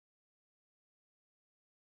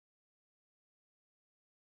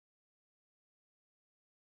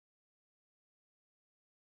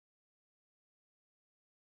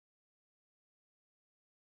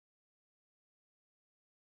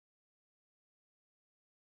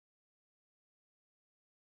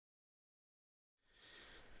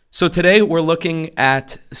So today we're looking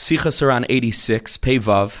at Sichos HaRan 86, Pei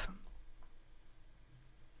Vav.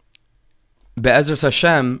 Be'ezras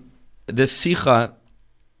Hashem, this Sicha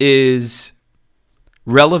is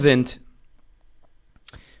relevant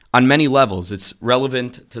on many levels. It's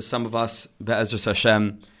relevant to some of us, Be'ezras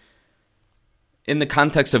Hashem, in the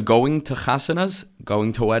context of going to chasanas,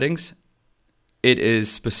 going to weddings. It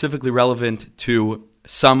is specifically relevant to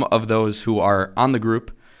some of those who are on the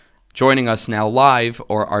group, joining us now live,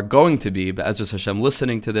 or are going to be, Be'ezras Hashem,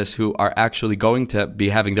 listening to this, who are actually going to be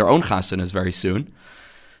having their own chasanas very soon.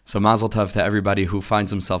 So mazel tov to everybody who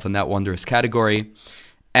finds himself in that wondrous category.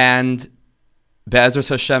 And Be'ezras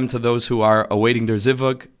Hashem to those who are awaiting their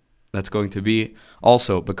zivug. That's going to be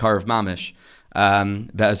also Bakar of Mamish.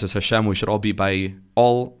 Be'ezras Hashem, we should all be by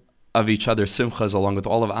all of each other's simchas, along with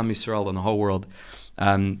all of Am Yisrael and the whole world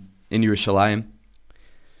in Yerushalayim.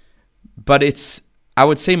 But it's, I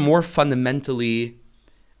would say, more fundamentally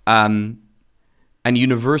and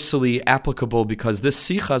universally applicable, because this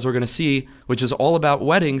Sicha, as we're going to see, which is all about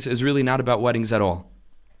weddings, is really not about weddings at all.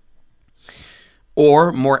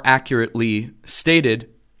 Or, more accurately stated,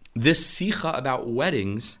 this Sicha about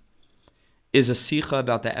weddings is a Sicha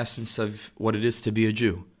about the essence of what it is to be a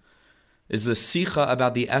Jew. Is the Sicha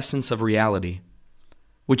about the essence of reality,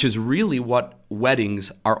 which is really what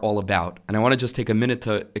weddings are all about. And I want to just take a minute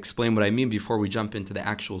to explain what I mean before we jump into the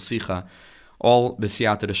actual Sicha, all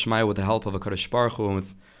b'siyata d'shmaya, with the help of HaKadosh Baruch Hu, and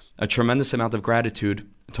with a tremendous amount of gratitude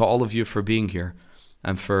to all of you for being here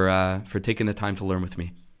and for taking the time to learn with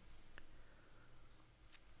me.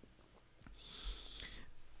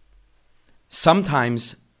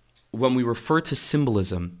 Sometimes when we refer to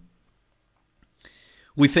symbolism,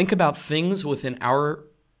 we think about things within our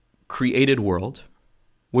created world,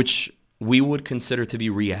 which we would consider to be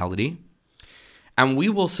reality, and we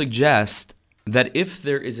will suggest that if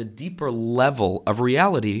there is a deeper level of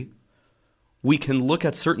reality, we can look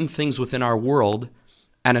at certain things within our world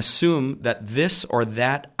and assume that this or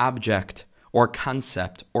that object or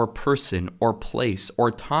concept or person or place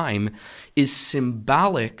or time is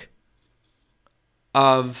symbolic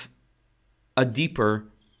of a deeper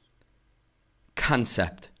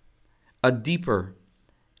concept, a deeper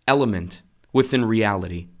element within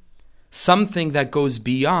reality, something that goes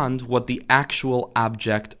beyond what the actual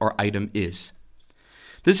object or item is.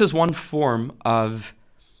 This is one form of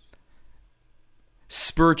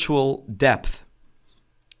spiritual depth,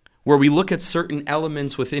 where we look at certain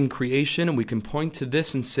elements within creation and we can point to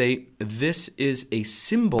this and say, this is a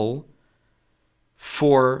symbol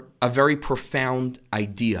for a very profound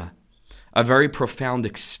idea, a very profound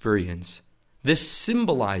experience. This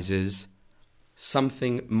symbolizes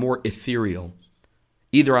something more ethereal,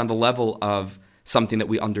 either on the level of something that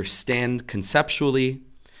we understand conceptually,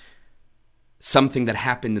 something that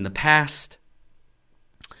happened in the past,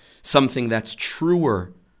 something that's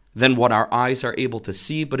truer than what our eyes are able to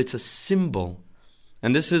see, but it's a symbol.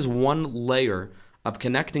 And this is one layer of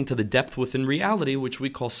connecting to the depth within reality, which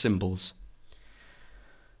we call symbols.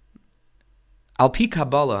 Al-Pi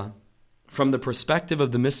Kabbalah, from the perspective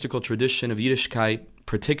of the mystical tradition of Yiddishkeit,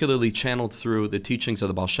 particularly channeled through the teachings of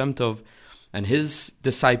the Baal Shem Tov and his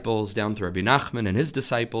disciples, down to Rebbe Nachman and his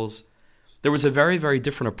disciples, there was a very, very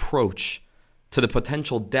different approach to the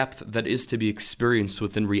potential depth that is to be experienced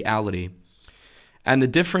within reality. And the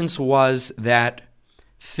difference was that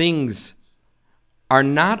things are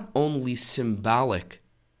not only symbolic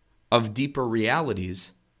of deeper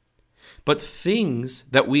realities, but things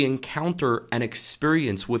that we encounter and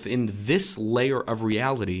experience within this layer of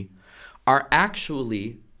reality are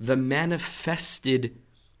actually the manifested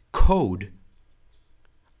code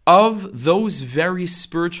of those very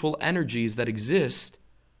spiritual energies that exist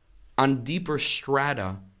on deeper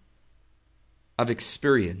strata of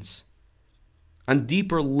experience, on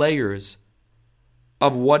deeper layers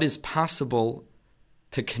of what is possible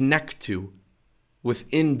to connect to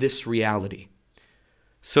within this reality.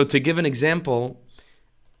 So to give an example,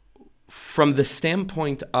 from the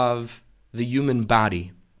standpoint of the human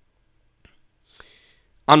body,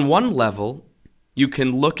 on one level, you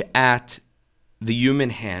can look at the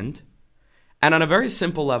human hand, and on a very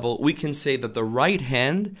simple level, we can say that the right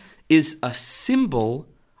hand is a symbol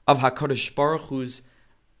of HaKadosh Baruch Hu's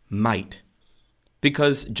might.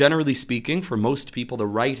 Because generally speaking, for most people, the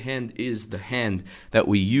right hand is the hand that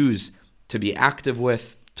we use to be active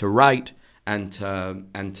with, to write, and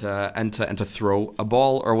to throw a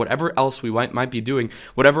ball, or whatever else we might be doing.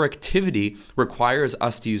 Whatever activity requires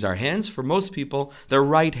us to use our hands, for most people, their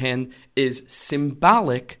right hand is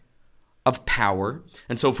symbolic of power.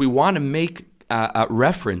 And so if we want to make a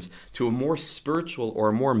reference to a more spiritual or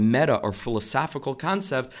a more meta or philosophical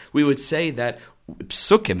concept, we would say that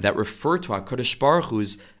psukim that refer to HaKadosh Baruch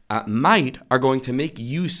Hu's might are going to make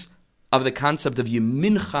use of the concept of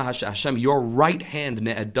Yemincha Hashem, your right hand,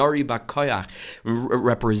 Ne'adari B'Koyach,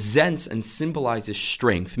 represents and symbolizes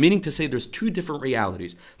strength. Meaning to say there's two different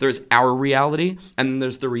realities. There's our reality, and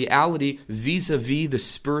there's the reality vis-a-vis the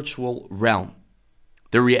spiritual realm.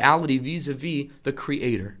 The reality vis-a-vis the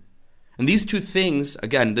Creator. And these two things,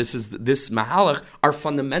 again, this mahalach, are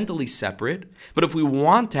fundamentally separate. But if we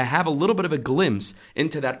want to have a little bit of a glimpse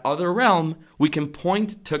into that other realm, we can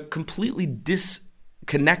point to completely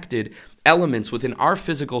disconnected elements within our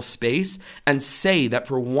physical space and say that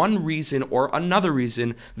for one reason or another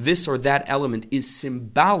reason, this or that element is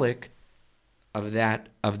symbolic of that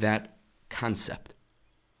concept.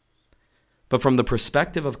 But from the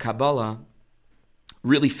perspective of Kabbalah,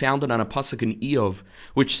 really founded on a pasuk in Eov,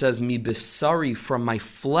 which says, "Mi besari, from my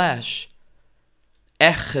flesh,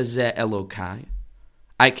 echazeh Elokai,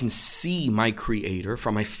 I can see my Creator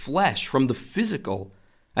from my flesh, from the physical,"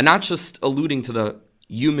 and not just alluding to the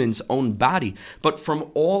human's own body, but from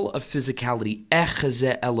all of physicality,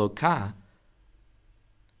 echazeh Elokai,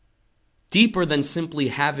 deeper than simply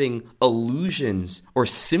having allusions or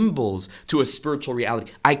symbols to a spiritual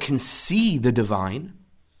reality. I can see the divine.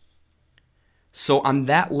 So on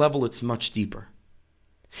that level, it's much deeper.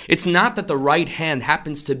 It's not that the right hand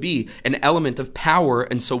happens to be an element of power,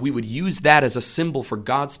 and so we would use that as a symbol for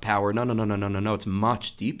God's power. No. It's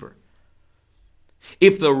much deeper.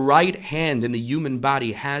 If the right hand in the human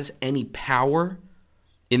body has any power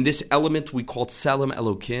in this element we call Tselem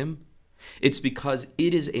Elokim, it's because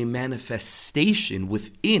it is a manifestation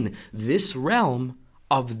within this realm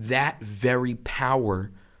of that very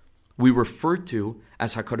power we refer to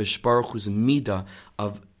as HaKadosh Baruch Hu's midah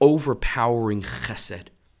of overpowering chesed,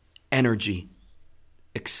 energy,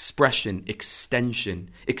 expression, extension,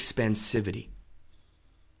 expansivity.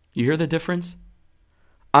 You hear the difference?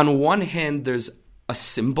 On one hand, there's a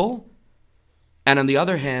symbol, and on the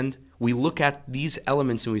other hand, we look at these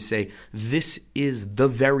elements and we say, this is the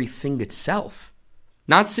very thing itself.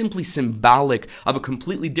 Not simply symbolic of a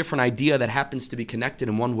completely different idea that happens to be connected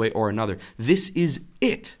in one way or another. This is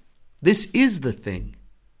it. This is the thing.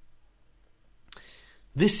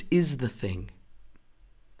 This is the thing.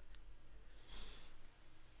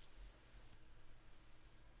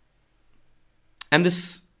 And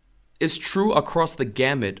this is true across the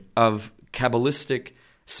gamut of Kabbalistic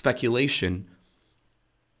speculation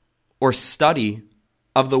or study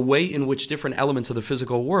of the way in which different elements of the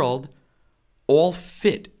physical world all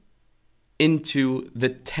fit into the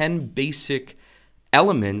 10 basic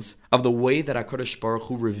elements of the way that HaKadosh Baruch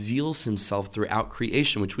Hu reveals himself throughout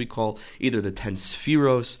creation, which we call either the 10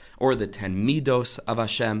 spheros or the 10 midos of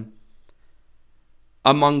Hashem,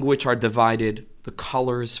 among which are divided the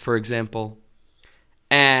colors, for example,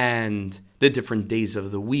 and the different days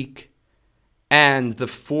of the week, and the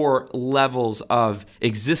 4 levels of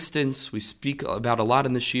existence. We speak about a lot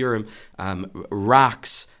in the shiur,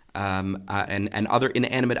 rocks, and other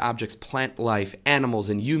inanimate objects, plant life, animals,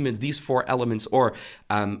 and humans, these 4 elements, or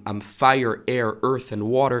fire, air, earth, and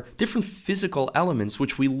water, different physical elements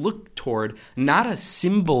which we look toward not as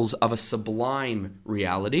symbols of a sublime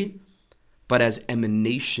reality, but as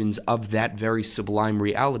emanations of that very sublime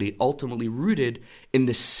reality, ultimately rooted in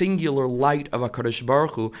the singular light of HaKadosh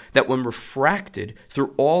Baruch Hu, that when refracted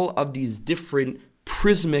through all of these different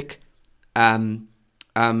prismatic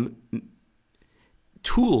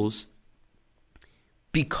tools,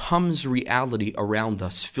 becomes reality around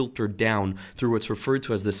us, filtered down through what's referred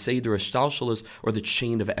to as the Seder Hashtalshalos, or the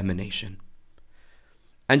chain of emanation.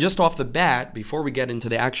 And just off the bat, before we get into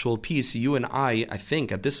the actual piece, you and I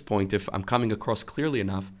think at this point, if I'm coming across clearly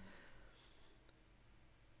enough,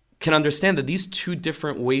 can understand that these two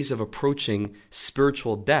different ways of approaching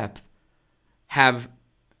spiritual depth have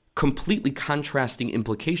completely contrasting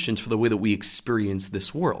implications for the way that we experience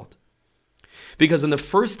this world. Because in the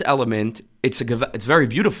first element, it's very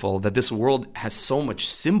beautiful that this world has so much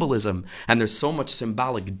symbolism and there's so much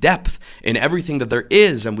symbolic depth in everything that there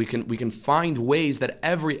is, and we can find ways that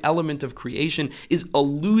every element of creation is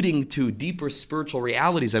alluding to deeper spiritual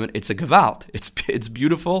realities. I mean, it's a gewalt. It's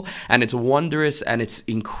beautiful and it's wondrous and it's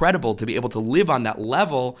incredible. To be able to live on that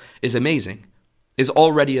level is amazing. Is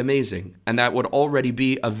already amazing, and that would already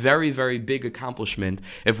be a very, very big accomplishment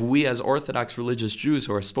if we, as Orthodox religious Jews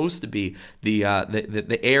who are supposed to be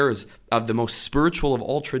the heirs of the most spiritual of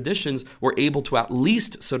all traditions, were able to at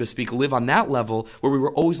least, so to speak, live on that level where we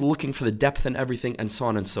were always looking for the depth in everything, and so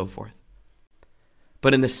on and so forth.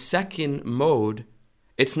 But in the second mode,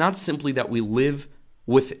 it's not simply that we live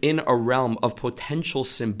within a realm of potential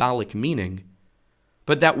symbolic meaning,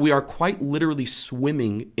 but that we are quite literally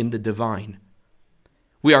swimming in the divine.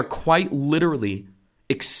 We are quite literally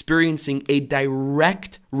experiencing a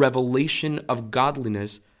direct revelation of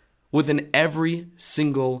godliness within every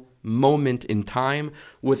single moment in time,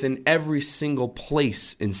 within every single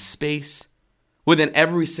place in space, within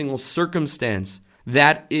every single circumstance.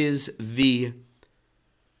 That is the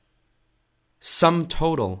sum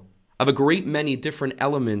total of a great many different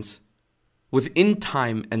elements within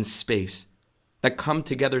time and space that come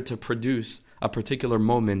together to produce a particular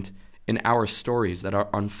moment in our stories that are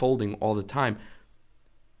unfolding all the time.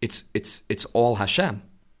 It's all Hashem.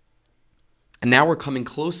 And now we're coming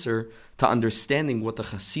closer to understanding what the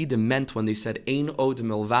Hasidim meant when they said Ein od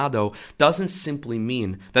milvado doesn't simply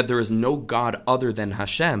mean that there is no God other than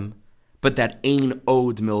Hashem, but that Ein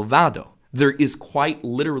od milvado. There is quite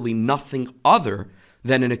literally nothing other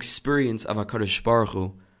than an experience of HaKadosh Baruch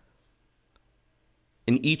Hu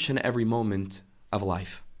in each and every moment of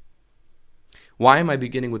life. Why am I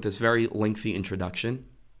beginning with this very lengthy introduction?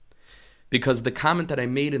 Because the comment that I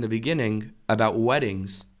made in the beginning about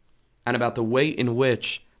weddings and about the way in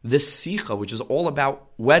which this Sicha, which is all about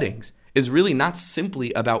weddings, is really not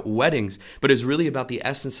simply about weddings, but is really about the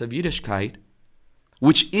essence of Yiddishkeit,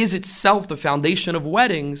 which is itself the foundation of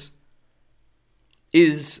weddings,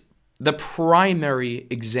 is the primary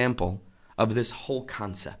example of this whole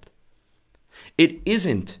concept. It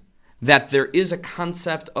isn't that there is a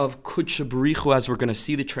concept of Kudsha B'richu, as we're going to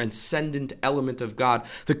see, the transcendent element of God,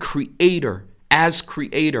 the Creator as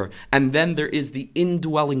Creator, and then there is the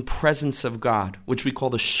indwelling presence of God, which we call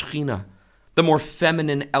the Shechina, the more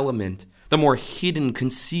feminine element, the more hidden,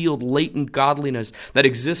 concealed, latent godliness that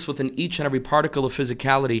exists within each and every particle of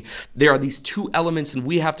physicality. There are these two elements, and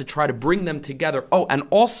we have to try to bring them together. Oh, and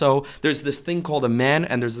also, there's this thing called a man,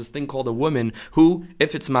 and there's this thing called a woman, who,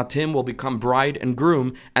 if it's matim, will become bride and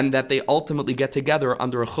groom, and that they ultimately get together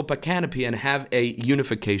under a chuppah canopy and have a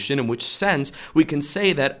unification, in which sense we can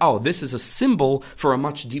say that, oh, this is a symbol for a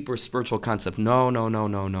much deeper spiritual concept. No.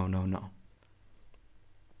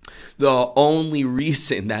 The only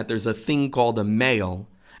reason that there's a thing called a male,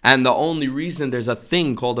 and the only reason there's a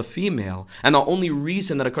thing called a female, and the only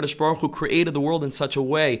reason that HaKadosh Baruch Hu created the world in such a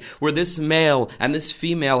way where this male and this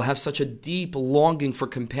female have such a deep longing for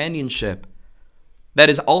companionship that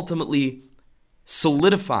is ultimately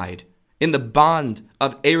solidified in the bond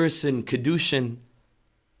of Erisin, Kedushin,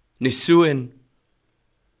 Nisuin,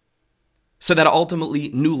 so that ultimately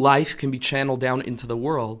new life can be channeled down into the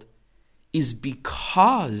world, is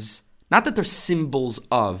because, not that they're symbols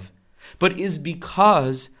of, but is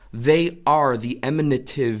because they are the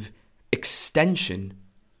emanative extension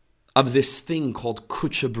of this thing called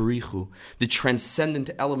Kudsha B'richu, the transcendent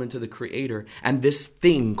element of the Creator, and this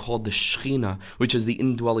thing called the Shechina, which is the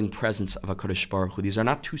indwelling presence of HaKadosh Baruch Hu. These are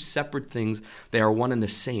not two separate things, they are one and the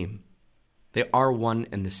same. They are one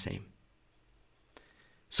and the same.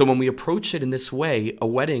 So when we approach it in this way, a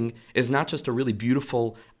wedding is not just a really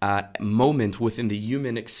beautiful moment within the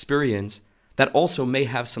human experience that also may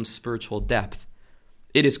have some spiritual depth.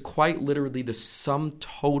 It is quite literally the sum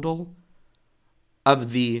total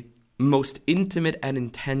of the most intimate and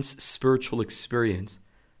intense spiritual experience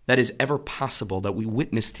that is ever possible that we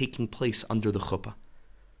witness taking place under the chuppah.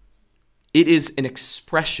 It is an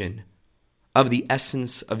expression of the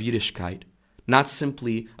essence of Yiddishkeit, not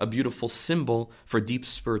simply a beautiful symbol for deep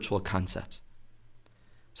spiritual concepts.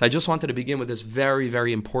 So I just wanted to begin with this very,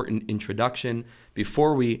 very important introduction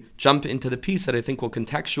before we jump into the piece that I think will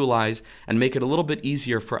contextualize and make it a little bit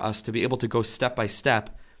easier for us to be able to go step by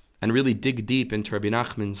step and really dig deep into Rebbe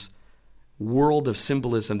Nachman's world of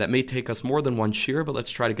symbolism that may take us more than one shiur, but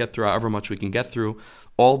let's try to get through however much we can get through,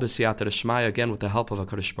 all b'siyata d'shmaya, again with the help of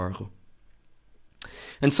HaKadosh Baruch Hu.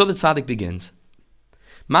 And so the tzaddik begins.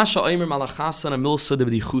 The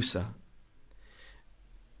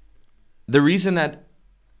reason that,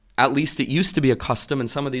 at least it used to be a custom, and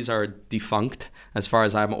some of these are defunct as far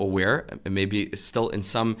as I'm aware, and maybe still in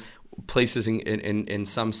some places in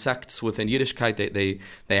some sects within Yiddishkeit,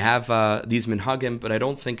 they have these minhagim, but I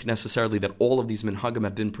don't think necessarily that all of these minhagim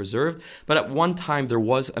have been preserved. But at one time there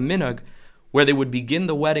was a minhag where they would begin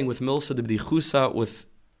the wedding with milsa de b'dichusa, with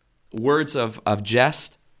words of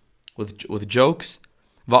jest, with jokes.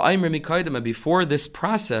 Before this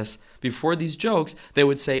process, before these jokes, they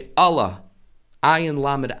would say Allah, Ayin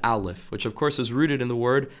Lamed Aleph, which of course is rooted in the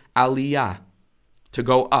word aliyah, to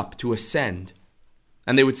go up, to ascend.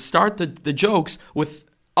 And they would start the jokes with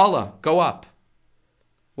Allah, go up.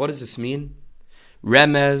 What does this mean?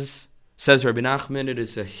 Remez, says Rebbe Nachman, it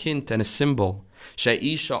is a hint and a symbol.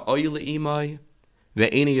 She'isha oyle imay,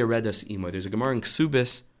 ve'ene yeredas imay. There's a Gemara in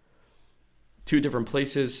Ksubis, two different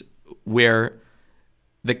places where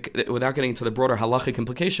without getting into the broader halachic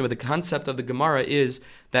implication, but the concept of the Gemara is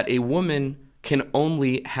that a woman can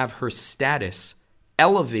only have her status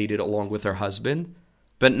elevated along with her husband,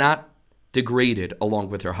 but not degraded along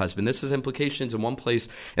with her husband. This has implications in one place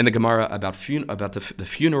in the Gemara about the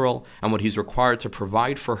funeral and what he's required to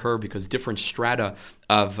provide for her, because different strata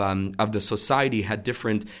of the society had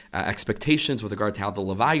different expectations with regard to how the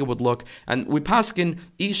levaya would look. And we paskin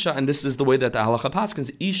isha, and this is the way that the halacha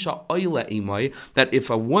paskins, isha oile imai, that if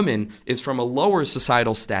a woman is from a lower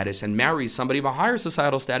societal status and marries somebody of a higher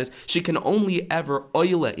societal status, she can only ever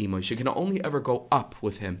oile imai, she can only ever go up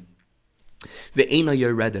with him. Ve'ena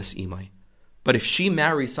yeredes imai. But if she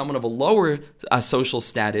marries someone of a lower social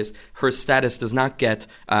status, her status does not get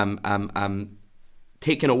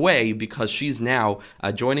taken away because she's now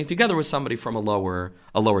joining together with somebody from a lower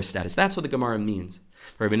status. That's what the Gemara means.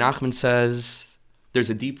 Rebbe Nachman says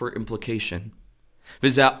there's a deeper implication.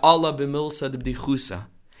 If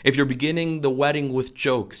you're beginning the wedding with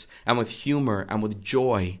jokes and with humor and with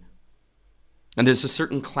joy, and there's a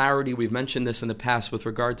certain clarity, we've mentioned this in the past with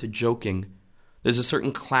regard to joking, there's a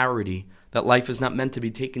certain clarity that life is not meant to be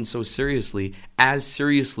taken so seriously as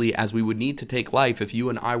we would need to take life if you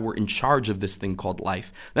and I were in charge of this thing called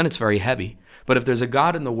life. Then it's very heavy. But if there's a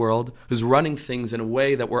God in the world who's running things in a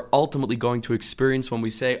way that we're ultimately going to experience when we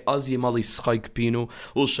say, that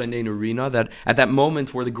at that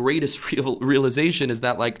moment where the greatest realization is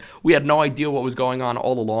that like we had no idea what was going on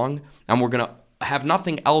all along, and we're going to have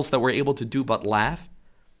nothing else that we're able to do but laugh.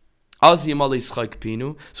 So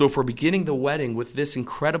if we're beginning the wedding with this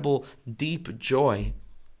incredible, deep joy,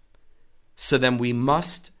 so then we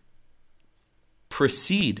must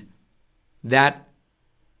precede that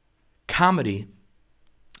comedy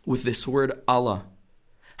with this word Allah.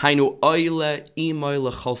 That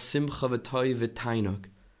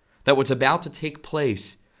what's about to take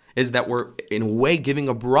place is that we're in a way giving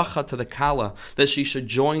a bracha to the kallah, that she should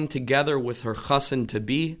join together with her chosson to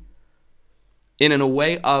be, in a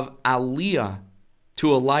way of aliyah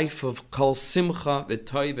to a life of kol simcha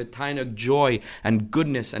v'toy v'tainag, joy and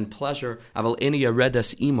goodness and pleasure, aval enia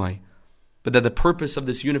redes imai. But that the purpose of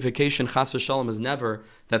this unification, chas v'shalom, is never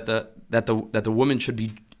that the woman should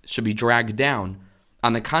be dragged down.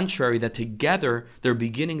 On the contrary, that together they're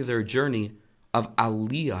beginning their journey of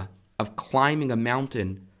aliyah, of climbing a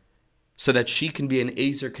mountain, so that she can be an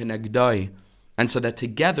ezer kenegdai, and so that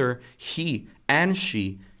together he and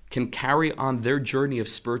she can carry on their journey of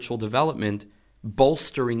spiritual development,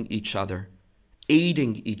 bolstering each other,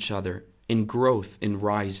 aiding each other in growth, in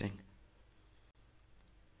rising.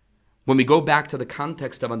 When we go back to the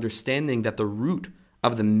context of understanding that the root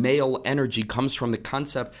of the male energy comes from the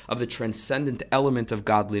concept of the transcendent element of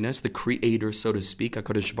godliness, the creator, so to speak,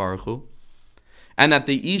 HaKadosh Baruch Hu, and that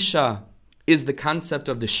the Isha is the concept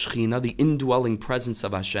of the Shechina, the indwelling presence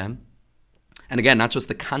of Hashem, and again, not just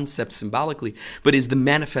the concept symbolically, but is the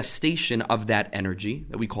manifestation of that energy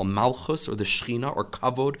that we call Malchus or the Shechina or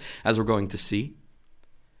Kavod, as we're going to see.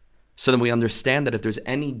 So then we understand that if there's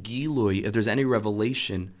any Gilui, if there's any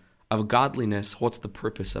revelation of godliness, what's the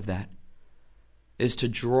purpose of that? Is to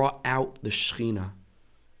draw out the Shechina,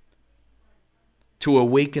 to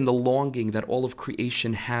awaken the longing that all of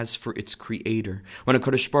creation has for its creator. When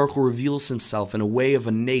HaKadosh Baruch Hu reveals himself in a way of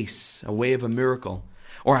a nes, a way of a miracle,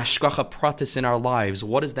 or hashgacha pratis in our lives,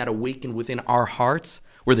 what does that awaken within our hearts,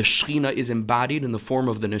 where the Shechina is embodied in the form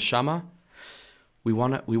of the neshama? We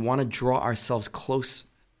want to draw ourselves close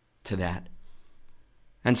to that.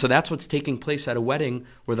 And so that's what's taking place at a wedding,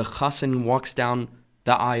 where the chosson walks down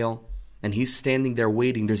the aisle, and he's standing there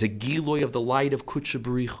waiting. There's a giloy of the light of Kudsha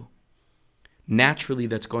B'richu. Naturally,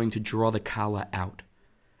 that's going to draw the kallah out.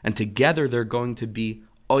 And together they're going to be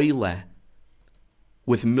oile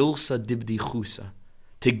with milsa dibdichusa.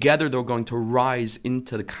 Together they're going to rise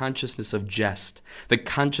into the consciousness of jest, the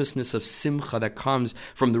consciousness of simcha that comes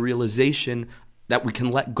from the realization that we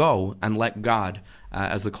can let go and let God,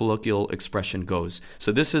 as the colloquial expression goes.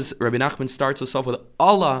 So this is, Rebbe Nachman starts us off with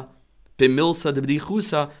Allah b'milsa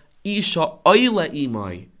dibdichusa isha oile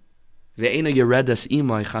imai ve'ena yeredes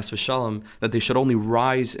imai chas v'shalom, that they should only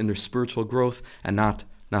rise in their spiritual growth and not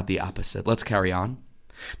the opposite. Let's carry on.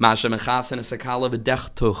 Ma'aseh mechasen es kallah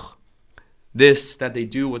v'dechtuch. This, that they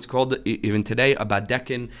do what's called, even today, a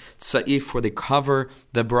badekin sa'if, where they cover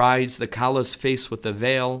the bride's, the kallah's face with the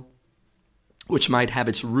veil, which might have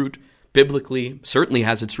its root biblically, certainly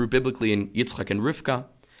has its root biblically in Yitzchak and Rivka.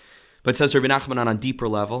 But says Rebbe Nachman on a deeper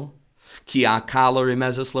level, Ki kallah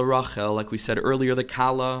remezes l'Rachel, like we said earlier, the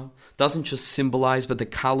kallah doesn't just symbolize, but the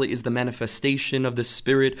kallah is the manifestation of the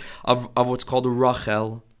spirit of what's called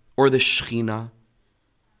Rachel, or the Shechina.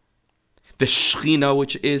 The Shekhinah,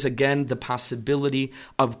 which is, again, the possibility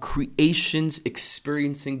of creations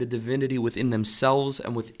experiencing the divinity within themselves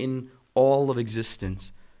and within all of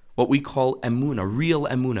existence. What we call emunah, real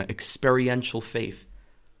emunah, experiential faith.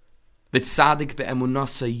 The tzaddik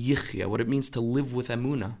be'emunasa yichya, what it means to live with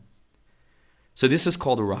emunah. So this is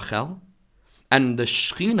called a Rachel. And the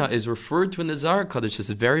Shekhinah is referred to in the Zohar Kodesh, this is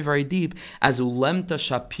very, very deep, as ulemta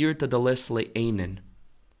shapirta deles le'einin,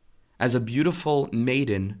 as a beautiful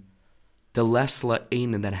maiden, deles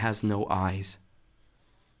le'einin, that has no eyes.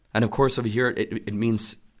 And of course over here it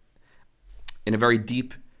means in a very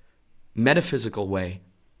deep metaphysical way,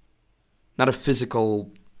 not a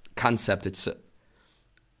physical concept. It's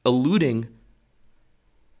alluding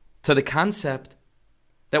to the concept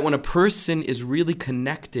that when a person is really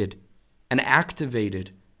connected and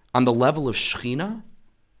activated on the level of Shekhinah,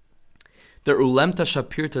 the ulemta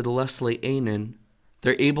shapirta deles le'einin,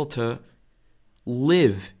 they're able to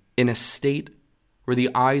live in a state where the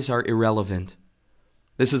eyes are irrelevant.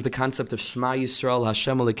 This is the concept of Shema Yisrael,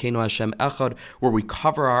 Hashem Elokeinu Hashem Echad, where we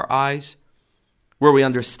cover our eyes, where we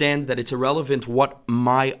understand that it's irrelevant what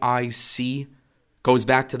my eyes see. Goes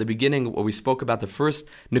back to the beginning, where we spoke about the first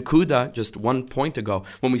Nakuda, just 1 point ago,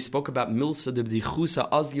 when we spoke about Milsa de B'dichusa,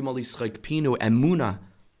 Az Yimal Yisrael Pinu, Emuna,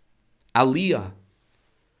 Aliyah.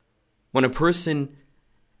 When a person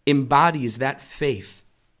embodies that faith,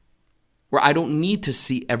 where I don't need to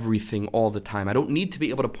see everything all the time, I don't need to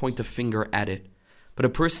be able to point a finger at it, but a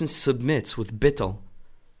person submits with bittul.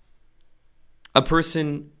 A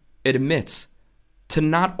person admits to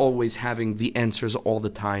not always having the answers all the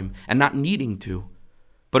time and not needing to.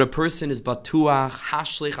 But a person is batuach,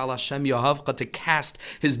 hashlich al Hashem yohavcha, to cast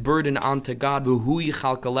his burden onto God, v'hu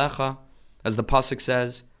yichal kalecha, as the pasuk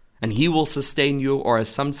says, and he will sustain you, or as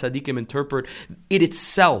some tzaddikim interpret, it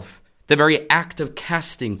itself, the very act of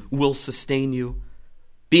casting, will sustain you.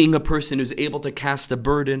 Being a person who's able to cast a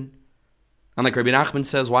burden. And like Rebbe Nachman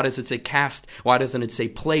says, why does it say cast? Why doesn't it say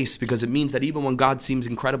place? Because it means that even when God seems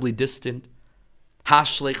incredibly distant,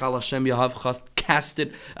 Hashlech al Hashem yahavcha, cast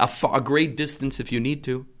it a great distance if you need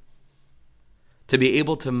to. To be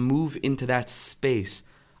able to move into that space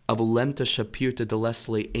of ulemta shapirta deles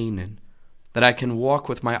le'einin, that I can walk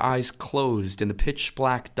with my eyes closed in the pitch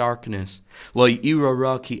black darkness. Lo yira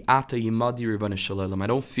ra ki ata yimadi Ribbana Shalom. I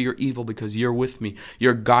don't fear evil because you're with me.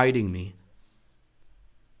 You're guiding me.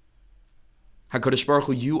 HaKadosh Baruch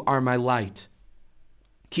Hu, you are my light.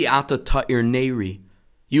 Ki ata ta'ir neiri.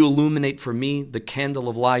 You illuminate for me the candle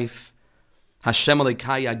of life. Hashem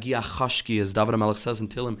Elokai agia chashki, as David HaMelech says in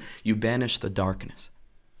Tehillim, you banish the darkness.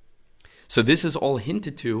 So this is all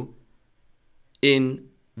hinted to in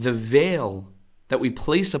the veil that we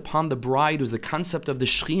place upon the bride, who's the concept of the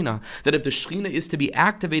Shekhinah, that if the Shekhinah is to be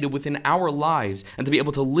activated within our lives and to be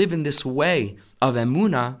able to live in this way of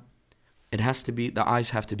emunah, the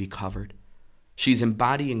eyes have to be covered. She's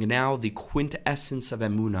embodying now the quintessence of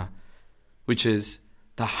emunah, which is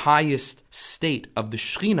the highest state of the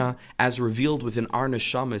Shekhinah as revealed within our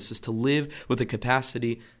neshamas, is to live with the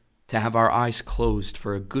capacity to have our eyes closed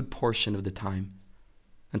for a good portion of the time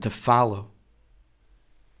and to follow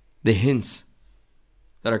the hints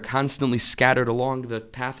that are constantly scattered along the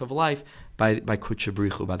path of life by Kudsha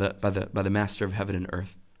Brichu, by the Master of Heaven and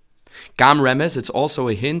Earth. Gam Remez, it's also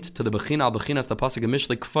a hint to the Bechina al Bechinas, the pasuk of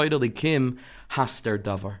Mishlei K'fayda Likim Haster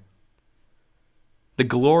Davar. The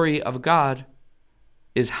glory of God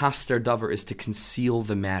is Haster Davar, is to conceal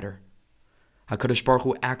the matter. HaKadosh Baruch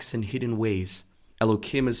Hu acts in hidden ways.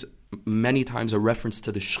 Elokim is many times a reference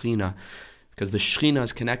to the Shekhinah, because the Shekhinah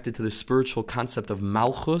is connected to the spiritual concept of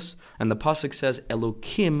Malchus, and the pasuk says,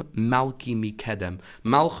 Elokim Malki Mikedem.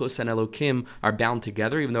 Malchus and Elokim are bound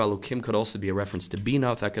together, even though Elokim could also be a reference to Bina,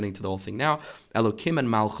 without getting to the whole thing now. Elokim and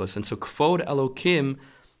Malchus. And so Kvod Elokim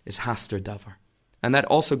is Haster Davar. And that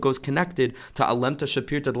also goes connected to Alemta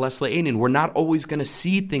Shapirta Deles Le'einin. We're not always going to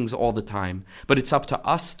see things all the time, but it's up to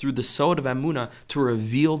us through the Sod of Emunah to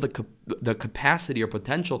reveal the capacity or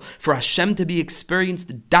potential for Hashem to be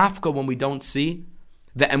experienced dafka when we don't see.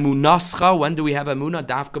 The Emunascha, when do we have Emunah?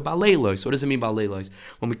 Dafka Baleilos. What does it mean Baleilos?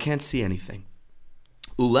 When we can't see anything.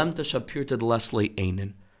 Ulemta Shapirta Deles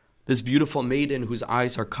Le'einin. This beautiful maiden whose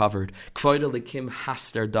eyes are covered. K'voida Likim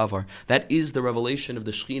Haster Davar. That is the revelation of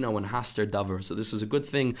the Shekhinah when Haster Davar. So this is a good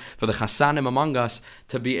thing for the chassanim among us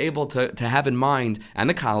to be able to have in mind, and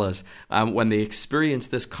the kallahs, when they experience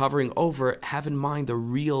this covering over, have in mind the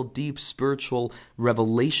real deep spiritual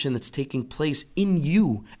revelation that's taking place in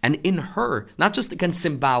you and in her. Not just again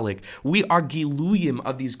symbolic. We are giluyim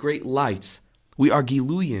of these great lights. We are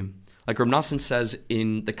giluyim. Like Rebbe Nachman says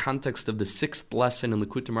in the context of the 6th lesson in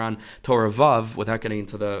Likutei Moharan Torah Vav, without getting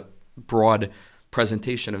into the broad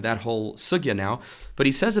presentation of that whole sugya now. But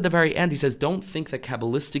he says at the very end, he says, don't think that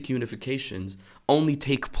Kabbalistic unifications only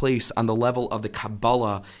take place on the level of the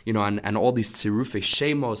Kabbalah, and all these tzirufei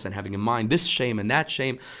shemos and having in mind this shame and that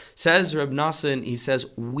shame. Says Rebbe Nachman, he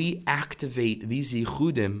says, we activate these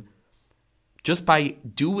yichudim just by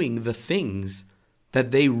doing the things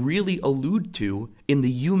that they really allude to in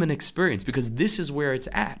the human experience, because this is where it's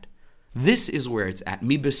at. This is where it's at.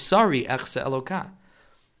 Mi besari echse elokah.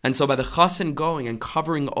 And so by the chosson going and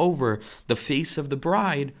covering over the face of the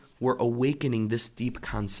bride, we're awakening this deep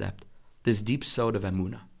concept, this deep sod of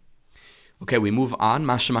emunah. Okay, we move on.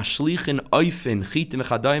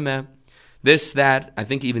 This, that, I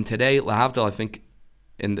think even today, lahavdil, I think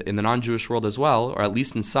in the non-Jewish world as well, or at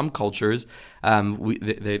least in some cultures,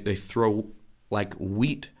 they throw like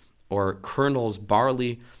wheat or kernels,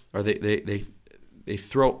 barley, or they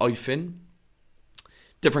throw oifen,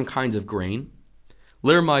 different kinds of grain.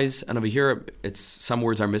 Lirmais, and over here, some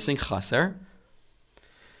words are missing, chaser.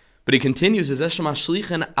 But he continues, why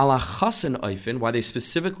they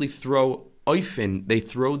specifically throw oifen, they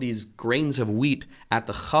throw these grains of wheat at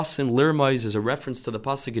the chosson. Lirmais is a reference to the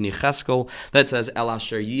pasuk in Yecheskel that says, El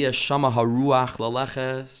asher yeh shama haruach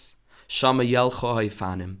laleches, shama yelcho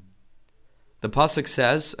haifanim. The pasuk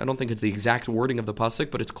says, I don't think it's the exact wording of the pasuk,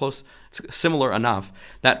 but it's close, it's similar enough,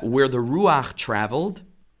 that where the ruach traveled,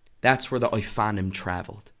 that's where the oifanim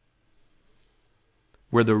traveled.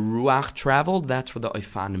 Where the ruach traveled, that's where the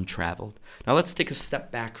oifanim traveled. Now let's take a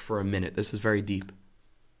step back for a minute. This is very deep.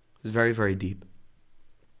 This is very, very deep.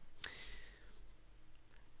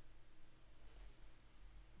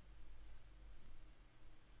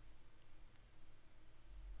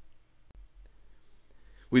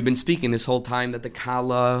 We've been speaking this whole time that the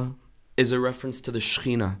kallah is a reference to the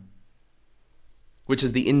Shekhinah, which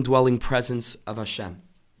is the indwelling presence of Hashem.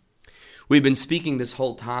 We've been speaking this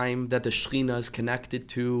whole time that the Shekhinah is connected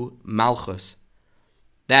to Malchus.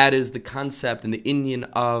 That is the concept and the inyan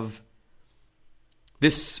of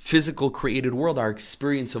this physical created world, our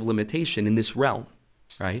experience of limitation in this realm,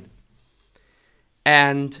 right?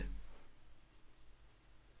 And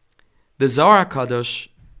the Zohar HaKadosh,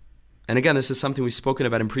 and again, this is something we've spoken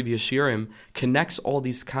about in previous shiurim, connects all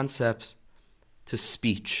these concepts to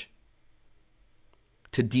speech,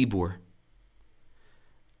 to dibur.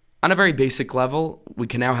 On a very basic level, we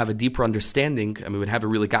can now have a deeper understanding, and we would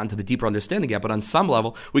haven't really gotten to the deeper understanding yet, but on some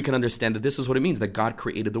level, we can understand that this is what it means, that God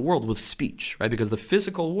created the world with speech, right? Because the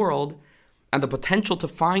physical world and the potential to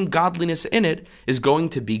find godliness in it is going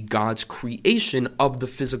to be God's creation of the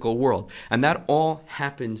physical world. And that all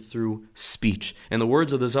happened through speech. In the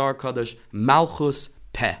words of the Zohar Kadosh, Malchus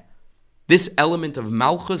Peh. This element of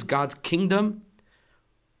Malchus, God's kingdom,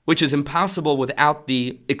 which is impossible without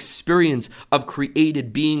the experience of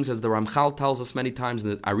created beings, as the Ramchal tells us many times in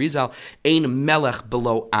the Arizal, Ein Melech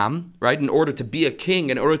below Am, right? In order to be a king,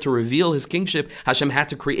 in order to reveal his kingship, Hashem had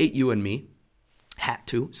to create you and me. Had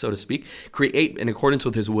to, so to speak, create, in accordance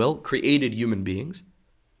with his will, created human beings.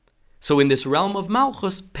 So in this realm of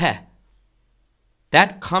Malchus, Peh,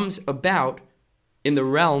 that comes about in the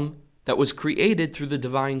realm that was created through the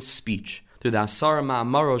divine speech, through the Asara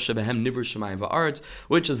Ma'amaro Shebehem Nivru Shemayim Va'aretz,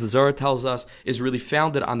 which, as the Zohar tells us, is really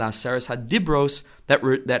founded on the Asaras Hadibros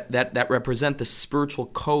that represent the spiritual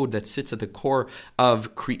code that sits at the core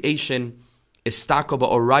of creation. Istako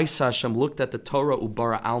ba'oraisa, Hashem looked at the Torah,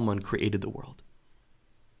 Ubara Alma, and created the world.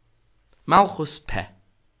 Malchus Peh.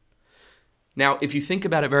 Now, if you think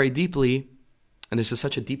about it very deeply, and this is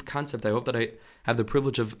such a deep concept, I hope that I have the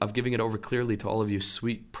privilege of giving it over clearly to all of you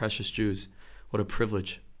sweet, precious Jews. What a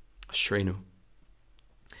privilege. Ashrenu.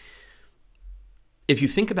 If you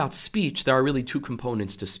think about speech, there are really two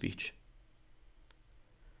components to speech.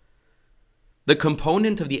 The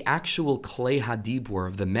component of the actual klei hadibur,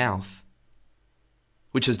 of the mouth,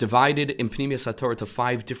 which is divided in Pnimius HaTorah to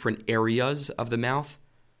 5 different areas of the mouth,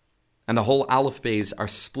 and the whole aleph bays are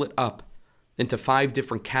split up into 5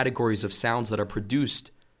 different categories of sounds that are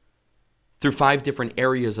produced through 5 different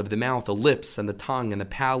areas of the mouth, the lips and the tongue and the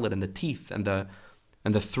palate and the teeth and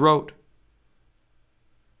the throat.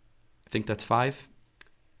 I think that's 5.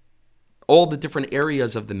 All the different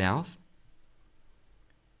areas of the mouth.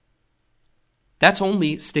 That's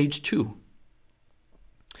only stage 2.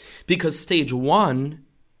 Because stage 1,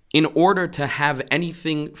 in order to have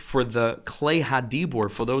anything for the klei hadibur,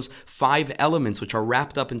 for those 5 elements which are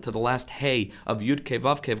wrapped up into the last hey of Yud Kei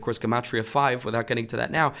Vav Kei, of course, Gematria 5, without getting to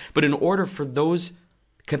that now, but in order for those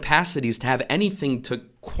capacities to have anything to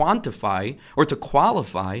quantify or to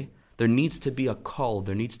qualify, there needs to be a call,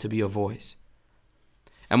 there needs to be a voice.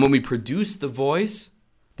 And when we produce the voice,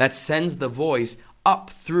 that sends the voice up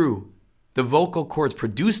through the vocal cords,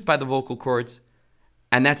 produced by the vocal cords,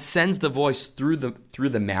 And that sends the voice through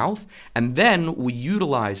the mouth, and then we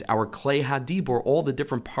utilize our klei hadibur, all the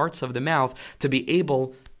different parts of the mouth, to be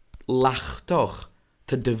able lachtoch,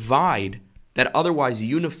 to divide that otherwise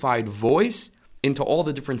unified voice into all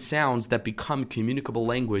the different sounds that become communicable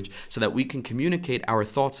language, so that we can communicate our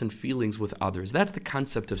thoughts and feelings with others. That's the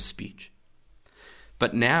concept of speech.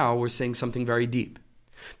 But now we're saying something very deep.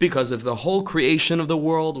 Because if the whole creation of the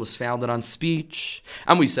world was founded on speech,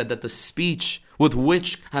 and we said that the speech with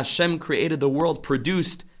which Hashem created the world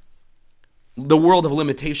produced the world of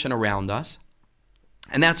limitation around us,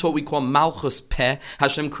 and that's what we call Malchus Peh.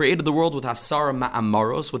 Hashem created the world with Asara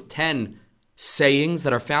Ma'amaros, with 10 sayings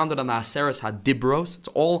that are founded on the Aseres Hadibros. It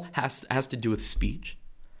all has to do with speech.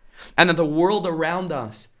 And that the world around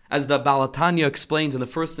us, as the Balatanya explains in the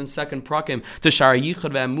first and second prakim to Sha'ar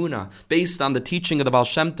Yichud ve'Emunah, based on the teaching of the Baal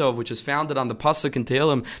Shem Tov, which is founded on the pasuk in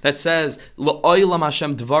Tehillim that says, "L'olam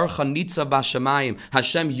Hashem dvarcha nitzav b'shamayim."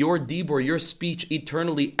 Hashem, your dibur, your speech,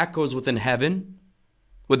 eternally echoes within heaven,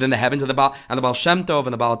 within the heavens. And the Baal Shem Tov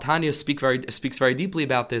and the Balatanya speaks very deeply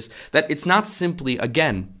about this. That it's not simply,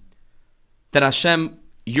 again, that Hashem,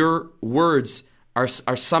 your words are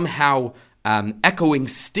somehow echoing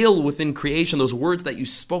still within creation, those words that you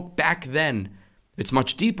spoke back then. It's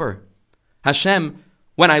much deeper. Hashem,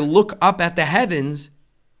 when I look up at the heavens,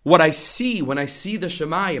 what I see, when I see the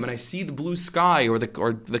Shemayim, and I see the blue sky or the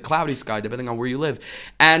cloudy sky, depending on where you live,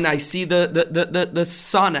 and I see the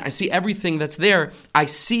sun, I see everything that's there, I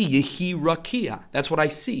see Yehi Rakia. That's what I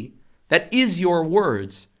see. That is your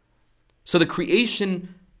words. So the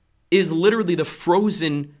creation is literally the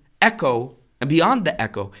frozen echo. And beyond the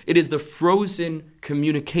echo, it is the frozen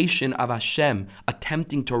communication of Hashem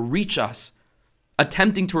attempting to reach us,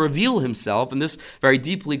 attempting to reveal himself. And this very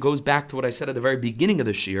deeply goes back to what I said at the very beginning of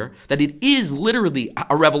the shiur, that it is literally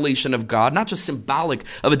a revelation of God, not just symbolic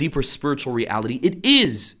of a deeper spiritual reality. It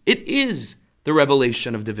is the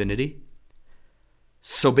revelation of divinity.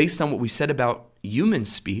 So based on what we said about human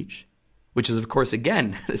speech, which is, of course,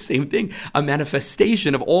 again, the same thing, a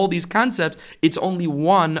manifestation of all these concepts, it's only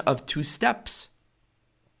one of two steps.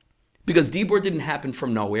 Because Dibur didn't happen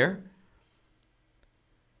from nowhere.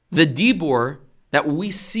 The Dibur that we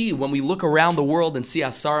see when we look around the world and see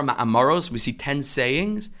Asara Ma'amaros, we see 10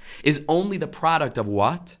 sayings, is only the product of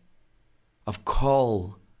what? Of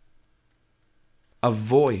kol, of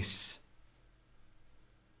voice.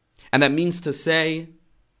 And that means to say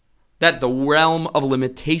that the realm of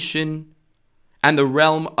limitation and the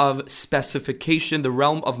realm of specification, the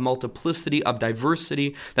realm of multiplicity, of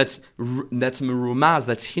diversity, that's merumaz,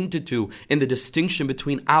 that's hinted to in the distinction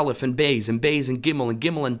between Aleph and Beis and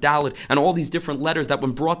Gimel and Dalet, and all these different letters that when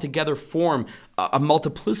brought together form a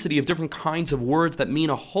multiplicity of different kinds of words that mean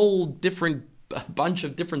a whole different bunch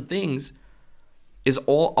of different things, is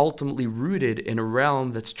all ultimately rooted in a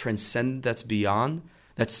realm that's transcendent, that's beyond,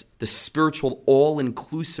 that's the spiritual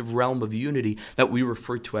all-inclusive realm of unity that we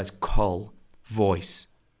refer to as kol, voice.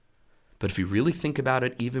 But if we really think about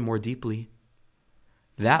it even more deeply,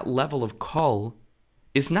 that level of kol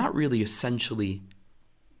is not really essentially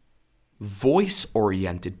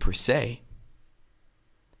voice-oriented per se.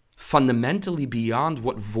 Fundamentally beyond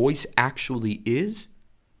what voice actually is,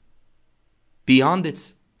 beyond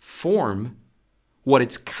its form, what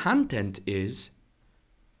its content is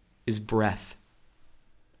breath,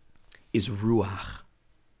 is ruach.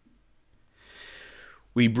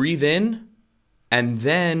 We breathe in, and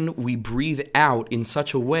then we breathe out in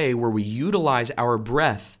such a way where we utilize our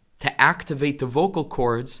breath to activate the vocal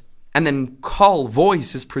cords, and then kol,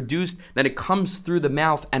 voice, is produced, then it comes through the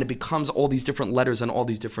mouth, and it becomes all these different letters and all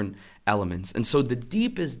these different elements. And so the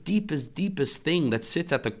deepest thing that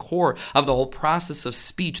sits at the core of the whole process of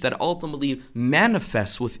speech that ultimately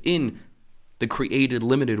manifests within the created,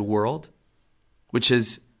 limited world, which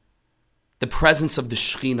is the presence of the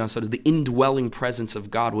Shekhinah, so the indwelling presence of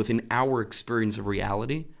God within our experience of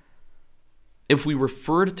reality. If we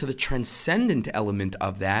referred to the transcendent element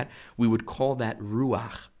of that, we would call that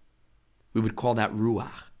ruach. Now,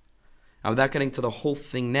 without getting to the whole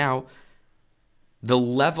thing now, the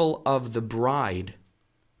level of the bride,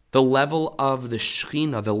 the level of the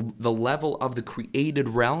Shekhinah, the level of the created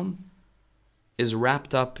realm is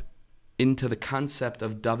wrapped up into the concept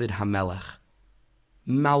of David HaMelech.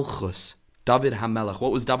 Malchus. David HaMelech.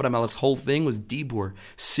 What was David HaMelech's whole thing? Was dibur,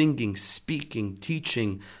 singing, speaking,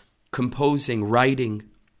 teaching, composing, writing.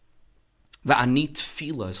 Va'ani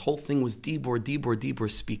tefillah. His whole thing was dibur,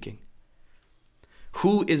 speaking.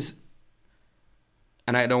 Who is,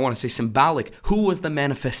 and I don't want to say symbolic, who was the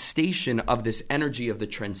manifestation of this energy of the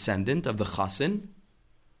transcendent, of the chosson?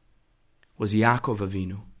 Was Yaakov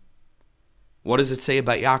Avinu. What does it say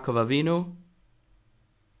about Yaakov Avinu?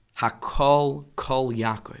 Hakol kol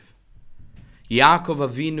Yaakov. Yaakov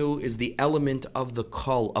Avinu is the element of the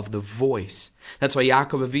kol, of the voice. That's why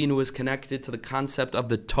Yaakov Avinu is connected to the concept of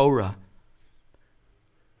the Torah.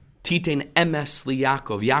 Titein emes li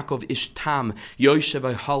Yaakov. Yaakov ish tam,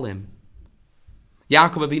 Yoshev halim.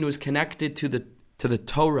 Yaakov Avinu is connected to the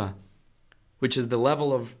Torah, which is the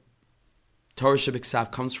level of Torah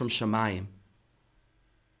Shebiksav, comes from Shemayim.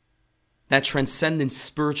 That transcendent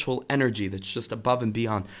spiritual energy that's just above and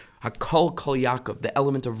beyond. Hakol kol Yaakov, the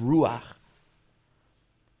element of Ruach.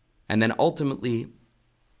 And then ultimately,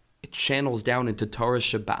 it channels down into Torah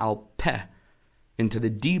Sheba'al Peh, into the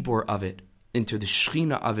Dibur of it, into the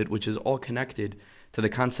Shechina of it, which is all connected to the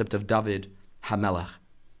concept of David HaMelech.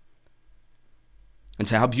 And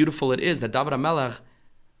so how beautiful it is that David HaMelech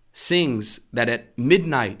sings that at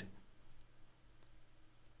midnight,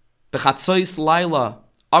 B'chatzois laila,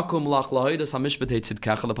 akum lach lahoidas hamishbetei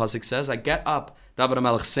tzidkecha, the pasuk says, I get up, David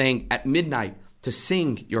HaMelech saying at midnight, to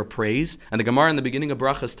sing your praise. And the Gemara in the beginning of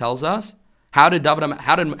Brachas tells us, how did David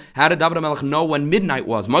HaMelech know when midnight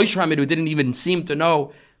was? Moshe Rabbeinu didn't even seem to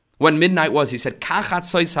know when midnight was. He said,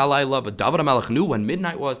 Kachatzois halayla, but David HaMelech knew when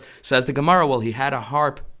midnight was. Says the Gemara, well, he had a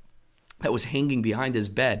harp that was hanging behind his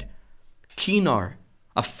bed. Kinar,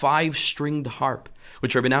 a 5-stringed harp,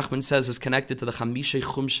 which Rebbe Nachman says is connected to the Chamishe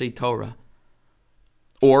Chumshei Torah,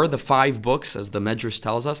 or the 5 books, as the Medrash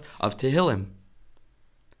tells us, of Tehillim.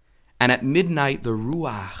 And at midnight, the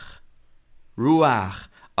ruach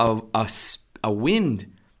of a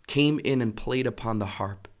wind came in and played upon the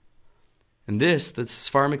harp. And this, the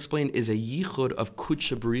Sfarim explain, is a yichud of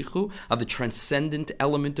Kudsha B'richu, of the transcendent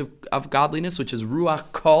element of godliness, which is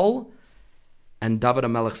ruach kol, and David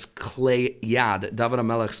HaMelech's clay yad, David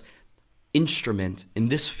HaMelech's instrument in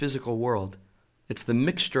this physical world. It's the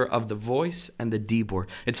mixture of the voice and the dibur.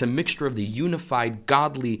 It's a mixture of the unified,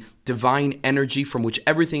 godly, divine energy from which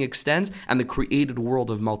everything extends and the created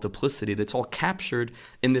world of multiplicity that's all captured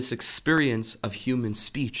in this experience of human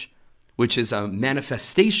speech, which is a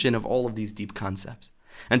manifestation of all of these deep concepts.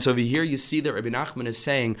 And so over here you see that Rebbe Nachman is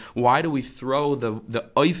saying, why do we throw the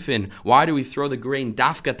oifin, why do we throw the grain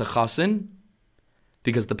dafka at the chosson?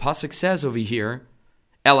 Because the pasuk says over here,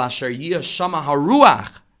 El asher yiyah shama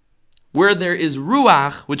haruach, where there is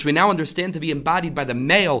ruach, which we now understand to be embodied by the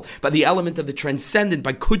male, by the element of the transcendent,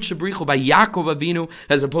 by Kudsha B'richu, by Yaakov Avinu,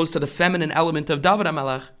 as opposed to the feminine element of David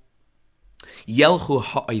HaMelech. Yelchu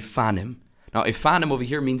ha'oifanim. Now, oifanim over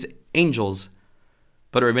here means angels,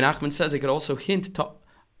 but Rebbe Nachman says it could also hint to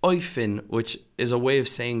oifin, which is a way of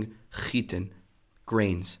saying chitin,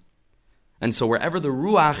 grains. And so wherever the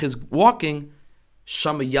ruach is walking,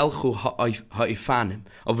 Shama yelchu ha'ifanim.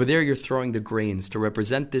 Over there you're throwing the grains to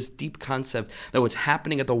represent this deep concept that what's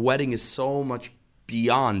happening at the wedding is so much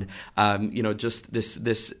beyond, just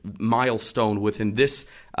this milestone within this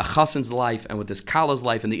chosson's life and with this kallah's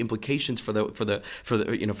life and the implications for the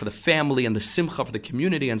family and the simcha for the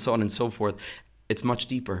community and so on and so forth. It's much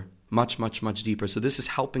deeper, much deeper. So this is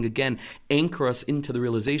helping again anchor us into the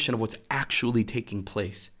realization of what's actually taking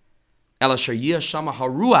place. El asher yiyah shama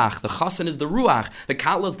haruach, the chosson is the ruach, the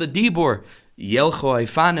kallah is the dibur. Yelcho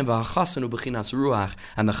ha'oifanim v'hachosson u'bechinas ruach,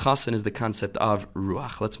 and the chosson is the concept of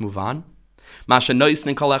ruach. Let's move on. Masha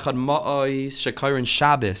noisnin kol echad ma'oi shekayrin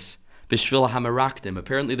Shabbos b'shvil ha'merakdim.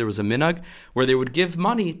 Apparently there was a minhag where they would give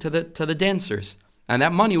money to the dancers, and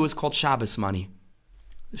that money was called Shabbos money.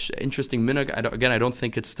 Interesting minhag. I don't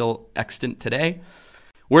think it's still extant today.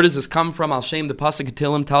 Where does this come from? Al Shem, the pasuk of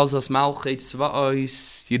Tehillim tells us, Malchei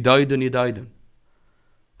tzva'os yidaydun.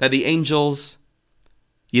 That the angels,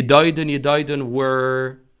 yidaydun,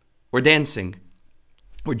 were dancing,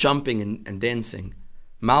 were jumping and dancing.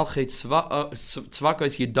 Malchei tzva'os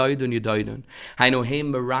yidaydun.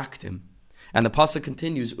 Hainohem meraktim. And the pasuk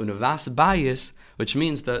continues, Unavas bayis, which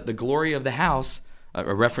means the glory of the house,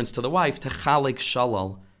 a reference to the wife, techalek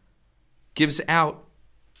shalal, gives out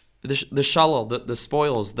the shalal, the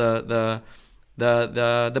spoils, the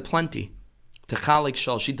plenty. Techalek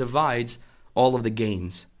shal, she divides all of the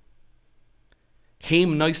gains.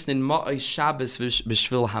 Heim noisnin ma'ai Shabbos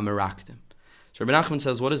b'shvil hameraktim. So Rebbe Nachman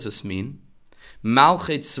says, what does this mean?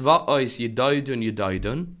 Malchei tzva'os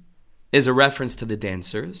yidaydun is a reference to the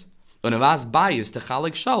dancers. Unavas bayis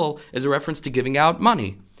techalek shalal is a reference to giving out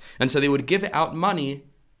money. And so they would give out money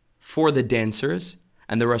for the dancers,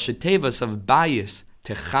 and the Rosh Tevas of bayis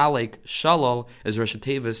techalek shalal is Rosh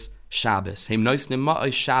Tevas Shabbos. Heim noisnim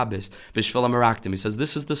ma'ai Shabbos b'shvil hameraktim. He says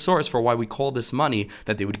this is the source for why we call this money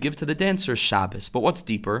that they would give to the dancers Shabbos. But what's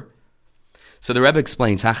deeper? So the Rebbe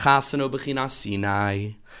explains, HaChasana b'chinas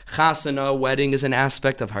Sinai. Chasana, wedding, is an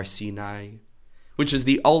aspect of Har Sinai, which is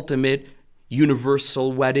the ultimate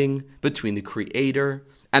universal wedding between the Creator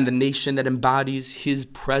and the nation that embodies his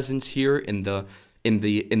presence here in the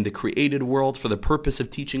created world for the purpose of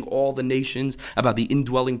teaching all the nations about the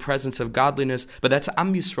indwelling presence of godliness. But that's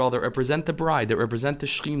Am Yisrael that represent the bride, that represent the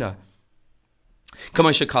Shechina.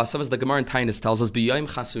 As the Gemara in Tainus tells us, B'yayim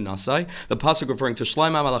chasunasai, the pasuk referring to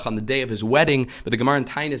Shlomo HaMelech on the day of his wedding, but the Gemara in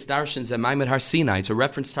Tainus darshans and Maimed Har Sinai. It's a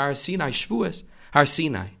reference to Har Sinai, Shavuos, Har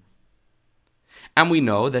Sinai. And we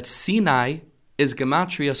know that Sinai is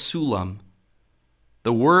gematria sulam.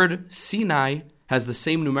 The word Sinai has the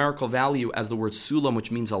same numerical value as the word sulam,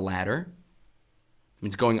 which means a ladder. It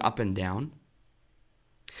means going up and down.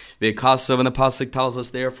 The Kassov and the pasuk tells us,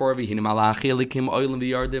 therefore, V'hinu malachi elikim oilim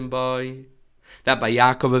v'yardim boy. That by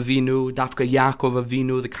Yaakov Avinu, Dafka Yaakov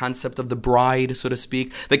Avinu, the concept of the bride, so to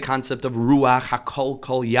speak, the concept of Ruach HaKol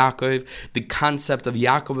Kol Yaakov, the concept of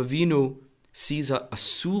Yaakov Avinu sees a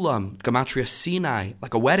sulam, gematria Sinai,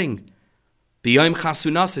 like a wedding. B'yayim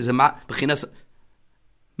chasunas is a b'chinas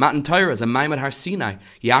matan Torah, is a Maimed Har Sinai.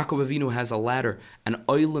 Yaakov Avinu has a ladder, and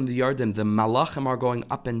oilim v'yardim, the malachim are going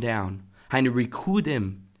up and down. Hainu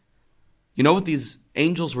rikudim. You know what these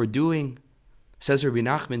angels were doing? Says Rebbe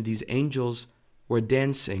Nachman, these angels were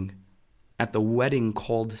dancing at the wedding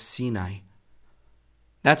called Sinai.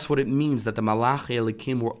 That's what it means that the Malachi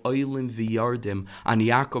Elikim were oilim v'yardim on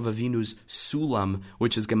Yaakov Avinu's sulam,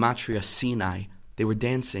 which is gematria Sinai. They were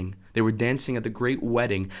dancing. They were dancing at the great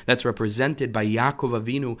wedding that's represented by Yaakov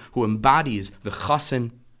Avinu, who embodies the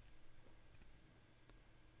chosson,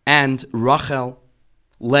 and Rachel,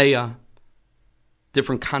 Leah,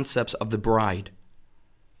 different concepts of the bride.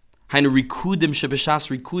 Because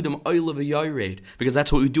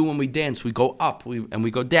that's what we do when we dance. We go up and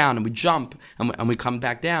we go down and we jump and we come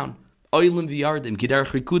back down. This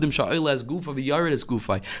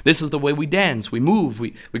is the way we dance. We move.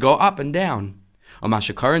 We go up and down. So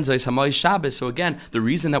again, the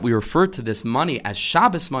reason that we refer to this money as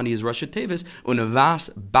Shabbos money is Rashi Tevis unavas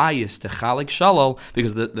bayis techalik shalol,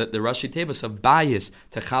 because the Rashi Tevis of bayis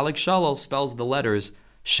techalik shalol spells the letters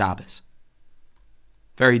Shabbos.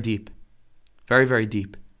 Very deep. Very, very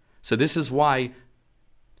deep. So this is why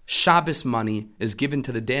Shabbos money is given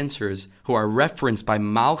to the dancers who are referenced by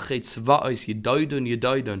Malchei Tzva'os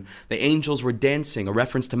Yedoidun. The angels were dancing, a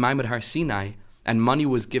reference to Maimed Har Sinai, and money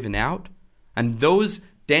was given out. And those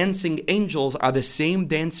dancing angels are the same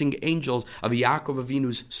dancing angels of Yaakov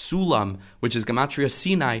Avinu's Sulam, which is Gematria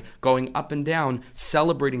Sinai, going up and down,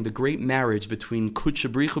 celebrating the great marriage between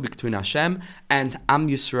Kudsha B'richu, between Hashem and Am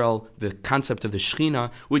Yisrael, the concept of the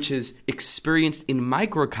Shechina, which is experienced in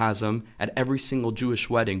microcosm at every single Jewish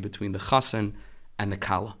wedding between the chosson and the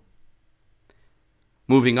kallah.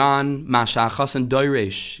 Moving on, Masha chosson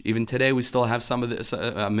doiresh. Even today we still have some of this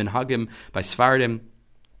minhagim by Sfardim,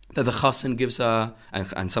 that the chosson gives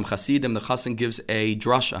and some chasidim, the chosson gives a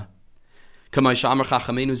drasha.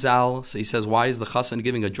 So he says, why is the chosson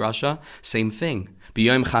giving a drasha? Same thing.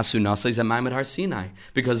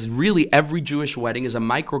 Because really every Jewish wedding is a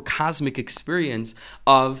microcosmic experience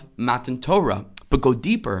of Matan Torah. But go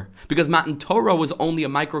deeper, because Matan Torah was only a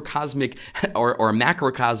microcosmic or a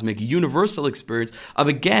macrocosmic universal experience of,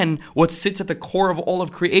 again, what sits at the core of all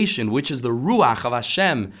of creation, which is the Ruach of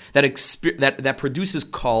Hashem that produces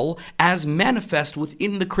kol as manifest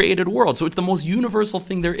within the created world. So it's the most universal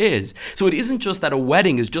thing there is. So it isn't just that a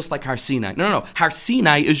wedding is just like Har Sinai. No. Har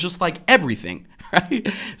Sinai is just like everything. Right?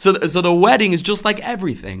 So the wedding is just like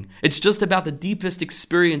everything. It's just about the deepest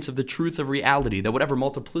experience of the truth of reality, that whatever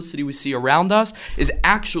multiplicity we see around us is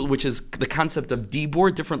actual, which is the concept of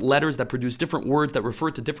dibur, different letters that produce different words that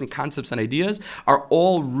refer to different concepts and ideas, are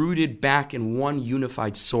all rooted back in one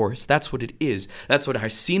unified source. That's what it is. That's what Har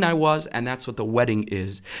Sinai was, and that's what the wedding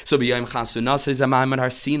is. So B'yayim Chasunas is a Maimed Har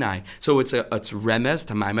Sinai. So it's remez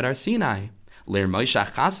to Maimed Har Sinai.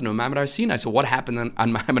 So what happened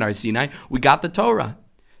on Maimed Har Sinai? We got the Torah.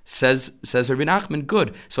 Says Rebbe Nachman,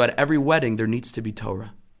 good. So at every wedding there needs to be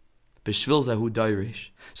Torah. B'shvil zahu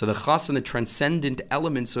dairish. So the chosson, the transcendent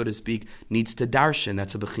element, so to speak, needs to darshan.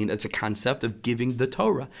 That's a concept of giving the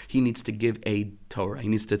Torah. He needs to give a Torah. He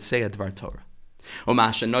needs to say a dvar Torah. One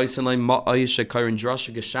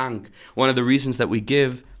of the reasons that we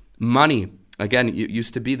give money, again, it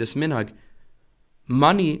used to be this minhag,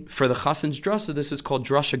 money for the chosson's drasha. This is called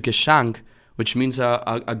drasha geshank, which means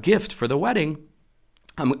a gift for the wedding.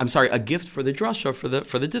 I'm sorry, a gift for the drasha,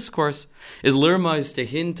 for the discourse, is lirma, is to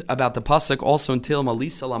hint about the pasuk also until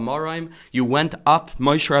Malisa Lamarim. You went up,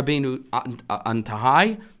 Moshe Rabbeinu, unto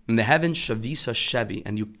high in the heavens, Shavisa Shevi,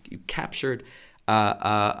 and you captured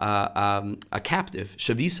a captive,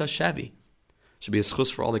 Shavisa Shevi. Should be a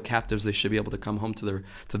schus for all the captives. They should be able to come home to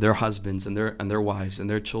their husbands and their wives and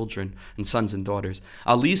their children and sons and daughters.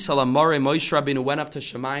 Ali Salamare Moshe Rabbeinu went up to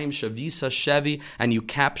Shemaim Shavisa Shevi, and you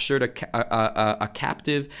captured a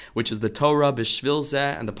captive, which is the Torah B'Shvil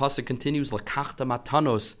Zeh, and the pasuk continues Lakachta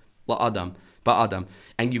Matanos LaAdam Ba'Adam,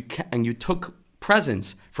 and you took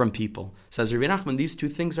presents from people. Says Rebbe Nachman, these two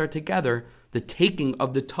things are together, the taking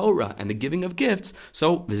of the Torah and the giving of gifts.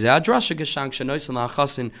 So, we give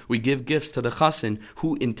gifts to the chosson,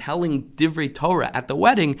 who in telling divrei Torah at the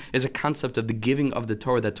wedding is a concept of the giving of the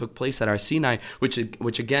Torah that took place at Har Sinai, which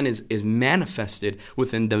again is manifested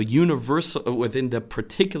within the universal, within the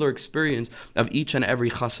particular experience of each and every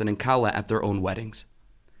chosson and kallah at their own weddings.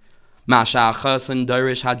 Masha chosson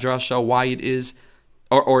darish hadrasha, why it is,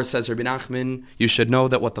 or says Rebbe Nachman, you should know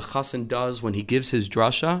that what the chosson does when he gives his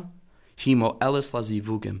drasha, himo elis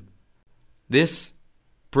lazivugim. This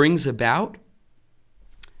brings about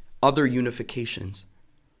other unifications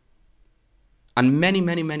on many,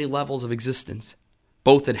 many, many levels of existence.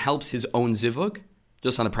 Both it helps his own zivug,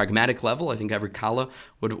 just on a pragmatic level. I think every kallah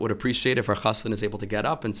would appreciate if our chosson is able to get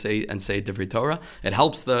up and say divrei Torah. It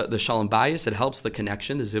helps the shalom bayis, it helps the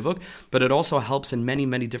connection, the zivug, but it also helps in many,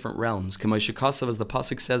 many different realms. K'moshe kasav, as the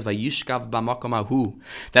pasuk says, vayishkav b'makom ahu,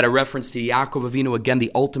 that a reference to Yaakov Avinu, again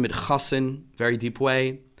the ultimate chosson, very deep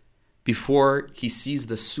way, before he sees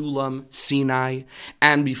the Sulam, Sinai,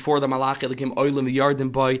 and before the Malach Elikim Oilim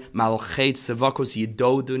Yarden Boy, Malchet Sevakos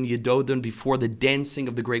Yedodun, before the dancing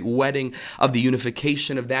of the great wedding, of the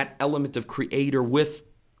unification of that element of creator with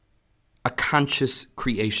a conscious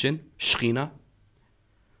creation, Shechina.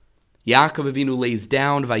 Yaakov Avinu lays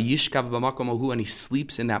down, Vayishkav b'makom ahu, and he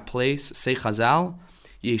sleeps in that place. Say Chazal,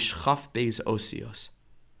 Yeshchaf beis osios.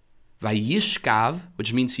 Vayishkav,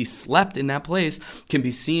 which means he slept in that place, can be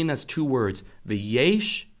seen as two words,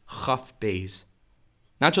 V'yesh chaf beis.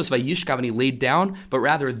 Not just Vayishkav and he laid down, but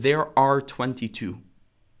rather there are 22.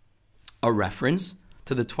 A reference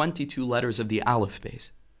to the 22 letters of the Aleph beis.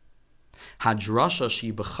 Hadrasha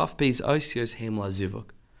shi b'chaf beis oisios heim lazivuk.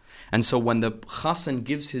 And so when the chosson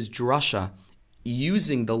gives his drasha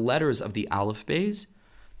using the letters of the Aleph beis,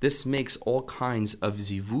 this makes all kinds of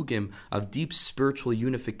zivugim, of deep spiritual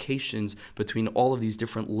unifications between all of these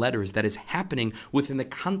different letters that is happening within the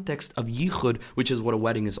context of yichud, which is what a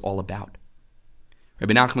wedding is all about.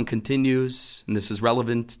 Rebbe Nachman continues, and this is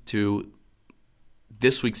relevant to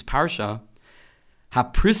this week's parsha,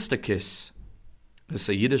 hapristakis, this is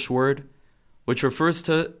a Yiddish word, which refers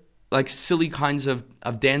to like silly kinds of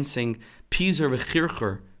dancing, pizer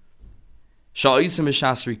v'chircher, sha'osim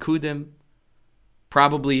v'shas rikudim,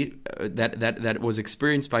 probably that was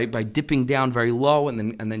experienced by dipping down very low and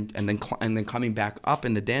then coming back up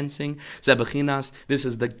in the dancing. Zebechinas. This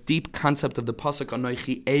is the deep concept of the pasuk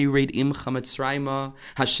Anochi Ered Imcha Mitzrayim.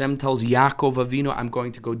 Hashem tells Yaakov Avinu, I'm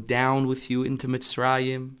going to go down with you into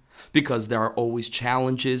Mitzrayim. Because there are always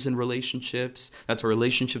challenges in relationships. That's why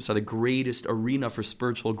relationships are the greatest arena for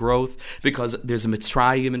spiritual growth. Because there's a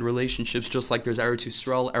Mitzrayim in relationships, just like there's Eretz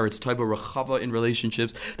Yisrael, Eretz Tova Rechava in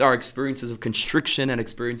relationships. There are experiences of constriction and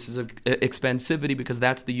experiences of expansivity, because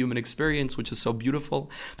that's the human experience, which is so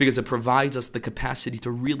beautiful. Because it provides us the capacity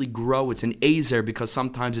to really grow. It's an Ezer, because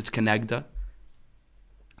sometimes it's Kenegda.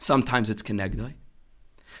 Sometimes it's Kenegda.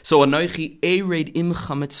 So, Anochi Ered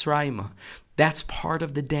Imcha Mitzrayim. That's part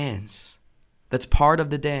of the dance. That's part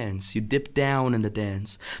of the dance. You dip down in the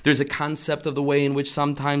dance. There's a concept of the way in which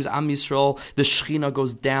sometimes Am Yisrael, the Shechina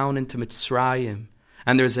goes down into Mitzrayim.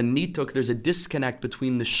 And there's a nituk, there's a disconnect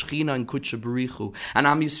between the Shechina and Kudsha Barichu. And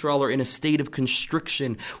Am Yisrael are in a state of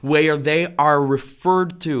constriction where they are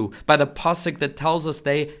referred to by the pasuk that tells us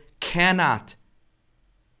they cannot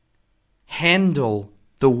handle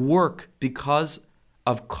the work because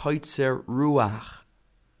of Koitzer Ruach.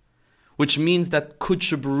 Which means that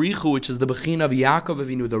Kudsha Barichu, which is the Bechina of Yaakov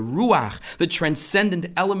Avinu, the Ruach, the transcendent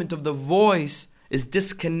element of the voice, is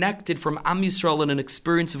disconnected from Am Yisrael in an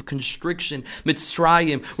experience of constriction,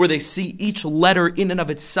 Mitzrayim, where they see each letter in and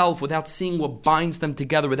of itself without seeing what binds them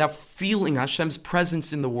together, without feeling Hashem's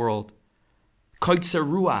presence in the world. Koitzer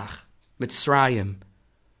Ruach, Mitzrayim.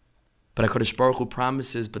 But HaKadosh Baruch Hu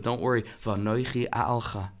promises, but don't worry, V'anoichi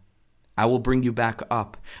a'alcha, I will bring you back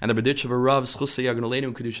up. And the Berditch of Rav Sichos HaRan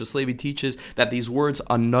and Kedushas Levi teaches that these words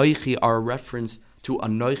Anoichi are a reference to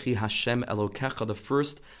Anoichi Hashem Elokecha, the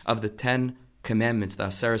first of the 10 commandments, the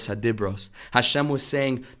Aseres Hadibros. Hashem was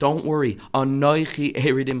saying, don't worry, Anoichi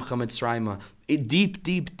Eridim Chamitzrayim.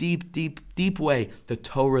 Deep way, the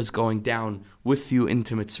Torah is going down with you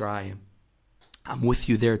into Mitzrayim. I'm with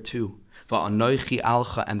you there too. Va'anoichi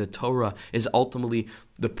alcha, and the Torah is ultimately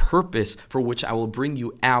the purpose for which I will bring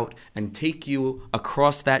you out and take you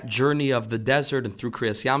across that journey of the desert and through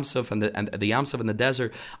Kriyas Yamsuf and the Yamsuf in the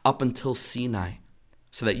desert up until Sinai,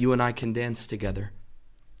 so that you and I can dance together,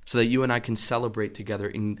 so that you and I can celebrate together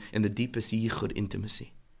in the deepest yichud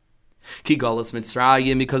intimacy. Ki Galus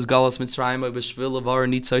Mitzrayim, because Galus Mitzrayim b'shvil of our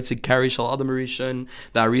nitzaytzik kari shal Adam Rishon,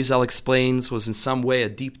 the Arizal explains, was in some way a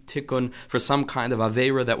deep tikkun for some kind of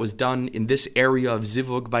aveira that was done in this area of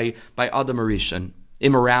zivug by Adam Rishon,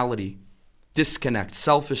 immorality, disconnect,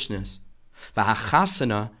 selfishness.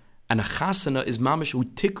 V'hachasana, and a chasana is mamish hu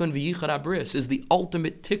tikkun v'yichad abris, is the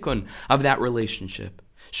ultimate tikkun of that relationship.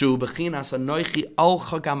 It is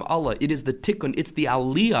the tikkun, it's the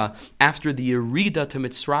aliyah after the yerida to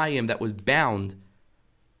Mitzrayim that was bound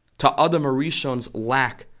to Adam Arishon's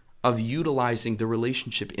lack of utilizing the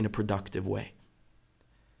relationship in a productive way.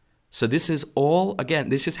 So this is all, again,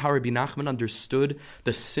 this is how Rebbe Nachman understood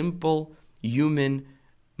the simple human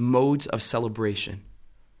modes of celebration.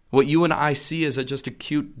 What you and I see is just a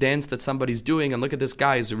cute dance that somebody's doing, and look at this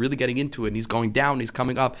guy, he's really getting into it, and he's going down, he's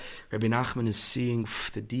coming up. Rebbe Nachman is seeing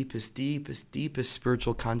the deepest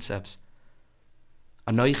spiritual concepts.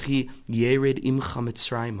 Anoichi yered imcha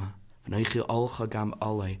mitzrayma, anoichi olcha gam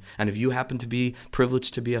alei. And if you happen to be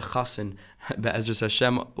privileged to be a chosson, Be'ezras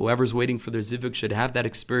Hashem, whoever's waiting for their zivug should have that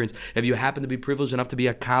experience. If you happen to be privileged enough to be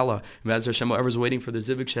a kallah, Be'ezras Hashem, whoever's waiting for their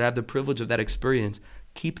zivug should have the privilege of that experience.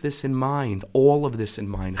 Keep this in mind, all of this in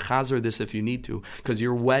mind. Chazer this if you need to, because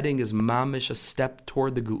your wedding is mamish, a step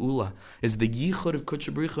toward the geula, is the yichud of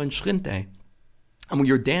Kutcha B'richa and Shchinte. And when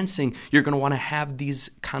you're dancing, you're going to want to have these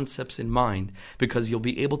concepts in mind, because you'll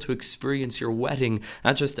be able to experience your wedding,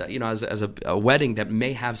 not just as a wedding that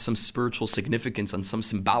may have some spiritual significance on some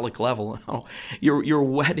symbolic level. No. Your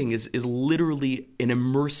wedding is literally an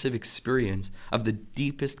immersive experience of the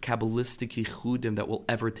deepest Kabbalistic yichudim that will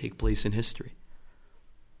ever take place in history.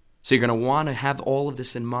 So you're going to want to have all of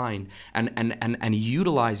this in mind and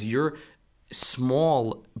utilize your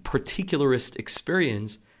small particularist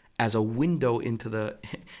experience as a window into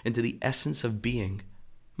the essence of being,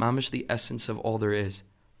 mamish, the essence of all there is.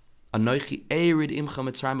 Anoichi erid imcha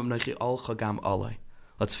mitzrayim anoichi alcha gam alei.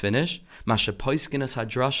 Let's finish. Masha poiskinas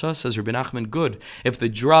hadrasha, says Rebbe Nachman, good. If the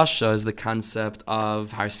drasha is the concept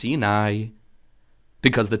of Har Sinai,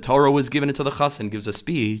 because the Torah was given into the chosson, gives a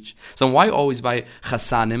speech. So why always by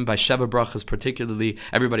chassanim, by Sheva Brachas particularly,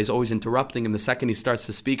 everybody's always interrupting him the second he starts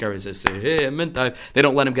to speak, or they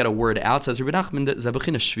don't let him get a word out. Says Rebbe Nachman,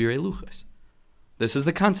 this is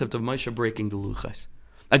the concept of Moshe breaking the luchas.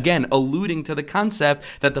 Again, alluding to the concept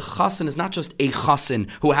that the chosson is not just a chosson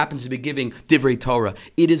who happens to be giving divrei Torah.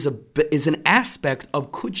 It is an aspect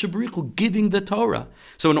of Kutcha B'richa giving the Torah.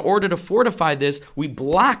 So in order to fortify this, we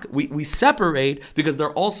separate, because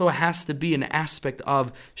there also has to be an aspect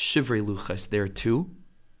of shivrei luchas there too.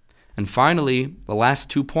 And finally, the last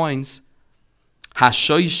 2 points,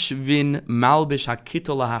 Hashoishvin malbish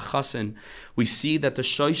hakitola hachassin. We see that the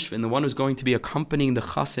shoishvin, the one who's going to be accompanying the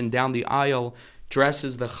chassin down the aisle,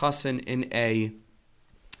 dresses the chassin in a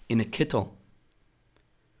kittel.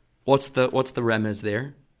 What's the remez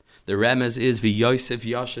there? The remez is v'Yosef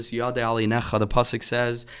Yashas Yada Alinecha. The pasuk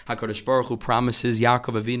says HaKadosh Baruch Hu promises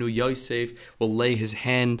Yaakov Avinu, Yosef will lay his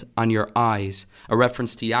hand on your eyes. A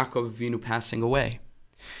reference to Yaakov Avinu passing away.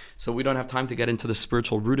 So we don't have time to get into the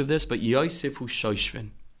spiritual root of this, but Yosef hu shoishvin.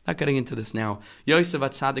 Not getting into this now. Yosef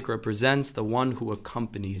HaTzadik represents the one who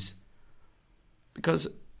accompanies,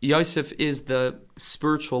 because Yosef is the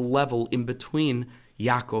spiritual level in between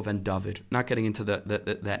Yaakov and David. Not getting into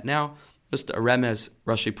that now. Just a remez,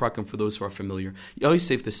 Rashi Prakim, for those who are familiar.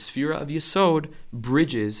 Yosef, the Sphira of Yesod,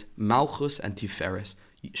 bridges Malchus and Tiferes,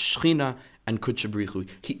 Shechina and Kutcha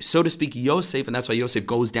B'richa. So to speak, Yosef, and that's why Yosef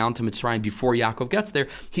goes down to Mitzrayim before Yaakov gets there,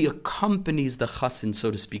 he accompanies the chassin, so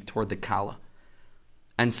to speak, toward the kallah.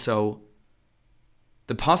 And so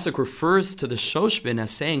the pasuk refers to the shoshvin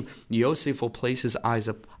as saying, Yosef will place his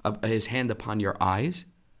his hand upon your eyes.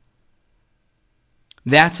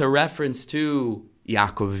 That's a reference to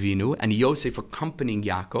Yaakov Avinu and Yosef accompanying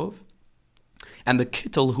Yaakov. And the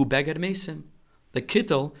kittel who beged mesim. The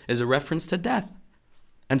kittel is a reference to death.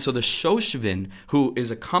 And so the shoshvin who is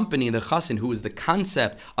accompanying the chassin, who is the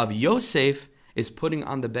concept of Yosef, is putting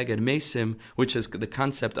on the beged mesim, which is the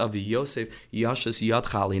concept of Yosef, Yashas Yadcha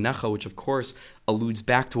Alinecha, which of course alludes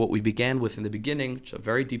back to what we began with in the beginning, which is a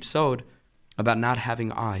very deep sod, about not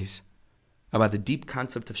having eyes, about the deep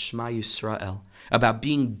concept of Shema Yisrael, about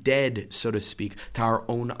being dead, so to speak, to our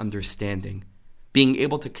own understanding, being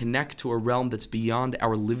able to connect to a realm that's beyond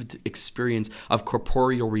our lived experience of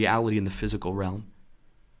corporeal reality in the physical realm.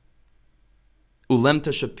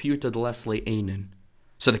 Ulemta shapirta d'lesle einin.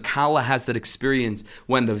 So the kallah has that experience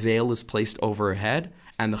when the veil is placed over her head,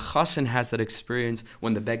 and the chosson has that experience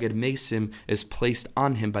when the beged mesim is placed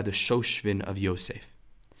on him by the shoshvin of Yosef.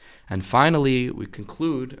 And finally, we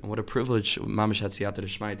conclude, and what a privilege, Mamash Hatziyata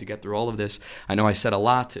D'Shmaya, to get through all of this. I know I said a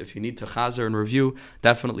lot. If you need to chazer and review,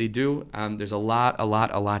 definitely do. There's a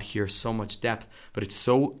lot here, so much depth, but it's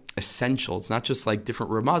so essential. It's not just like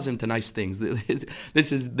different ramazim to nice things.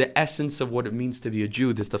 This is the essence of what it means to be a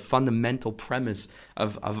Jew. This is the fundamental premise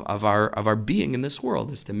of our being in this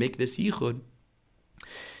world, is to make this yichud,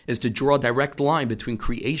 is to draw a direct line between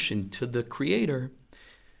creation to the Creator.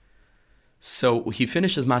 So he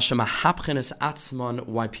finishes Mashama Hapchenes Atzman,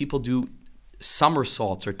 why people do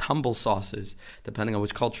somersaults or tumble sauces, depending on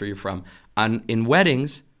which culture you're from. And in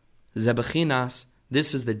weddings, Zebechinas,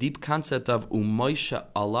 this is the deep concept of Umoisha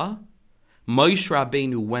Allah. Moshe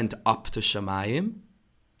Rabbeinu went up to Shemayim.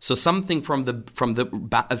 So something from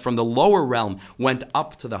the lower realm went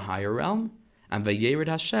up to the higher realm. And Vayered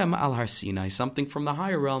Hashem al Har Sinai, something from the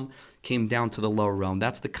higher realm came down to the lower realm.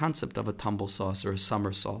 That's the concept of a tumble sauce or a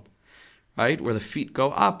somersault. Right, where the feet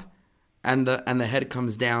go up and the head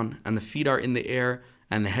comes down, and the feet are in the air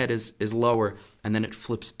and the head is lower, and then it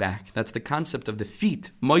flips back. That's the concept of the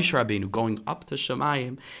feet, Moshe Rabbeinu, going up to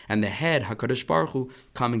Shemayim, and the head, HaKadosh Baruch Hu,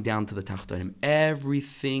 coming down to the Tachtonim.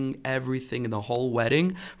 Everything in the whole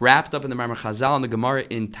wedding, wrapped up in the Maamar Chazal and the Gemara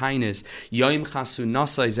in Tainis, Yom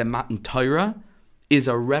Chasunasai Zematan Torah, is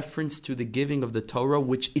a reference to the giving of the Torah,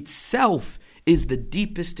 which itself is the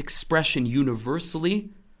deepest expression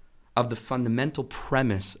universally of the fundamental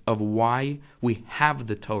premise of why we have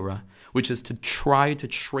the Torah, which is to try to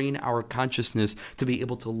train our consciousness to be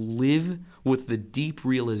able to live with the deep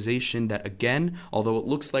realization that, again, although it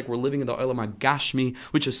looks like we're living in the Olam HaGashmi,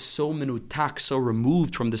 which is so menutak, so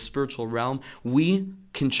removed from the spiritual realm, we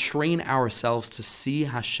can train ourselves to see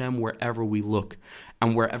Hashem wherever we look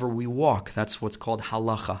and wherever we walk. That's what's called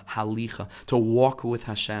halacha, halicha, to walk with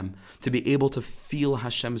Hashem, to be able to feel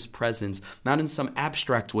Hashem's presence, not in some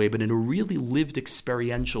abstract way, but in a really lived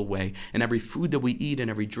experiential way, in every food that we eat, and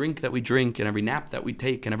every drink that we drink, and every nap that we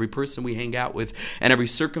take, and every person we hang out with, and every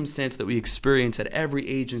circumstance that we experience at every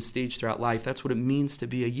age and stage throughout life. That's what it means to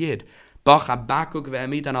be a Yid. Habakkuk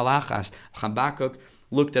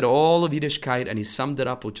looked at all of Yiddishkeit and he summed it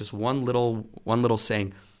up with just one little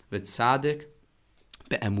saying. V'tzadik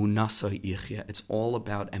be'emunah yichya. It's all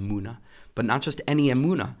about emunah, but not just any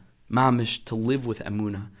emunah, mamish, to live with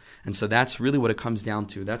emunah. And so that's really what it comes down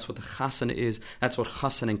to. That's what the chosson is. That's what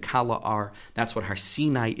chosson and kallah are. That's what Har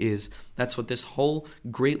Sinai is. That's what this whole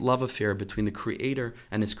great love affair between the Creator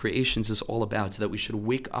and His creations is all about, so that we should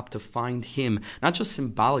wake up to find Him, not just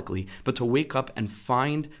symbolically, but to wake up and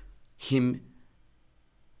find Him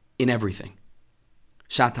in everything.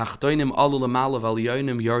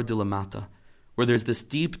 Where there's this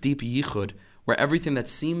deep yichud, where everything that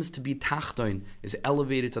seems to be tachtoin is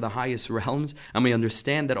elevated to the highest realms, and we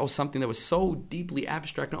understand that, something that was so deeply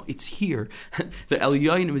abstract, no, it's here. The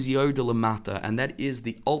elyonim is yord lamata, and that is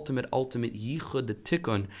the ultimate yichud, the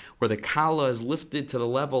tikkun, where the kallah is lifted to the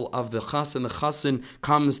level of the chosson. The chosson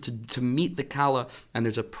comes to meet the kallah, and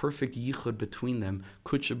there's a perfect yichud between them,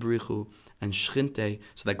 kutcha brichu and shchinte,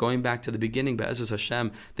 so that going back to the beginning, be'ezus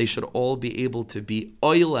Hashem, they should all be able to be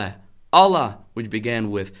oile, Allah, which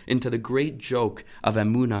began with, into the great joke of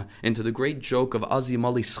Emunah, into the great joke of Azim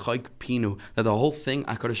Ali Schaik Pinu, that the whole thing,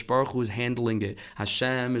 HaKadosh Baruch Hu is handling it.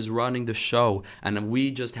 Hashem is running the show, and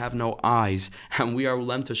we just have no eyes, and we are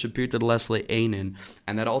Ulemta Shapirta D'Lesle Einin,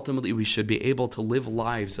 and that ultimately we should be able to live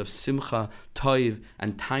lives of Simcha, Toiv,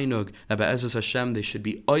 and Tainug, that Be'ezus Hashem, they should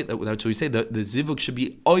be oile. That's what we say, the zivug should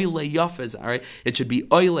be oile yafes, all right? It should be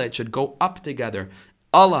oile, it should go up together.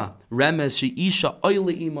 Allah, remez she'isha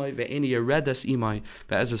oile imai ve'eni yeredes imai.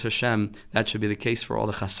 Be'ezus Hashem, that should be the case for all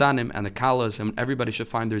the chassanim and the kallahs, and everybody should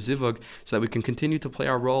find their zivug, so that we can continue to play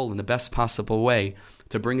our role in the best possible way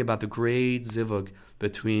to bring about the great zivug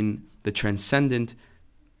between the transcendent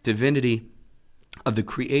divinity of the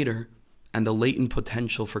Creator and the latent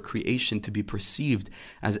potential for creation to be perceived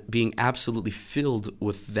as being absolutely filled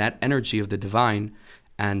with that energy of the divine.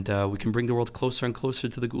 And we can bring the world closer and closer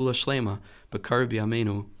to the Geula Shlema. B'kar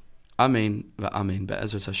b'yameinu. Amen v'amen.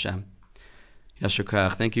 Be'ezus Hashem. Yashar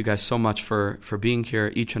koach. Thank you guys so much for being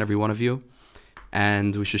here, each and every one of you.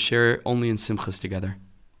 And we should share only in simchas together.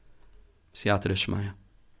 Siyata d'shmaya.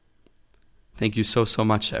 Thank you so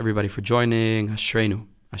much, everybody, for joining. Ashreinu.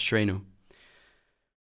 Ashreinu.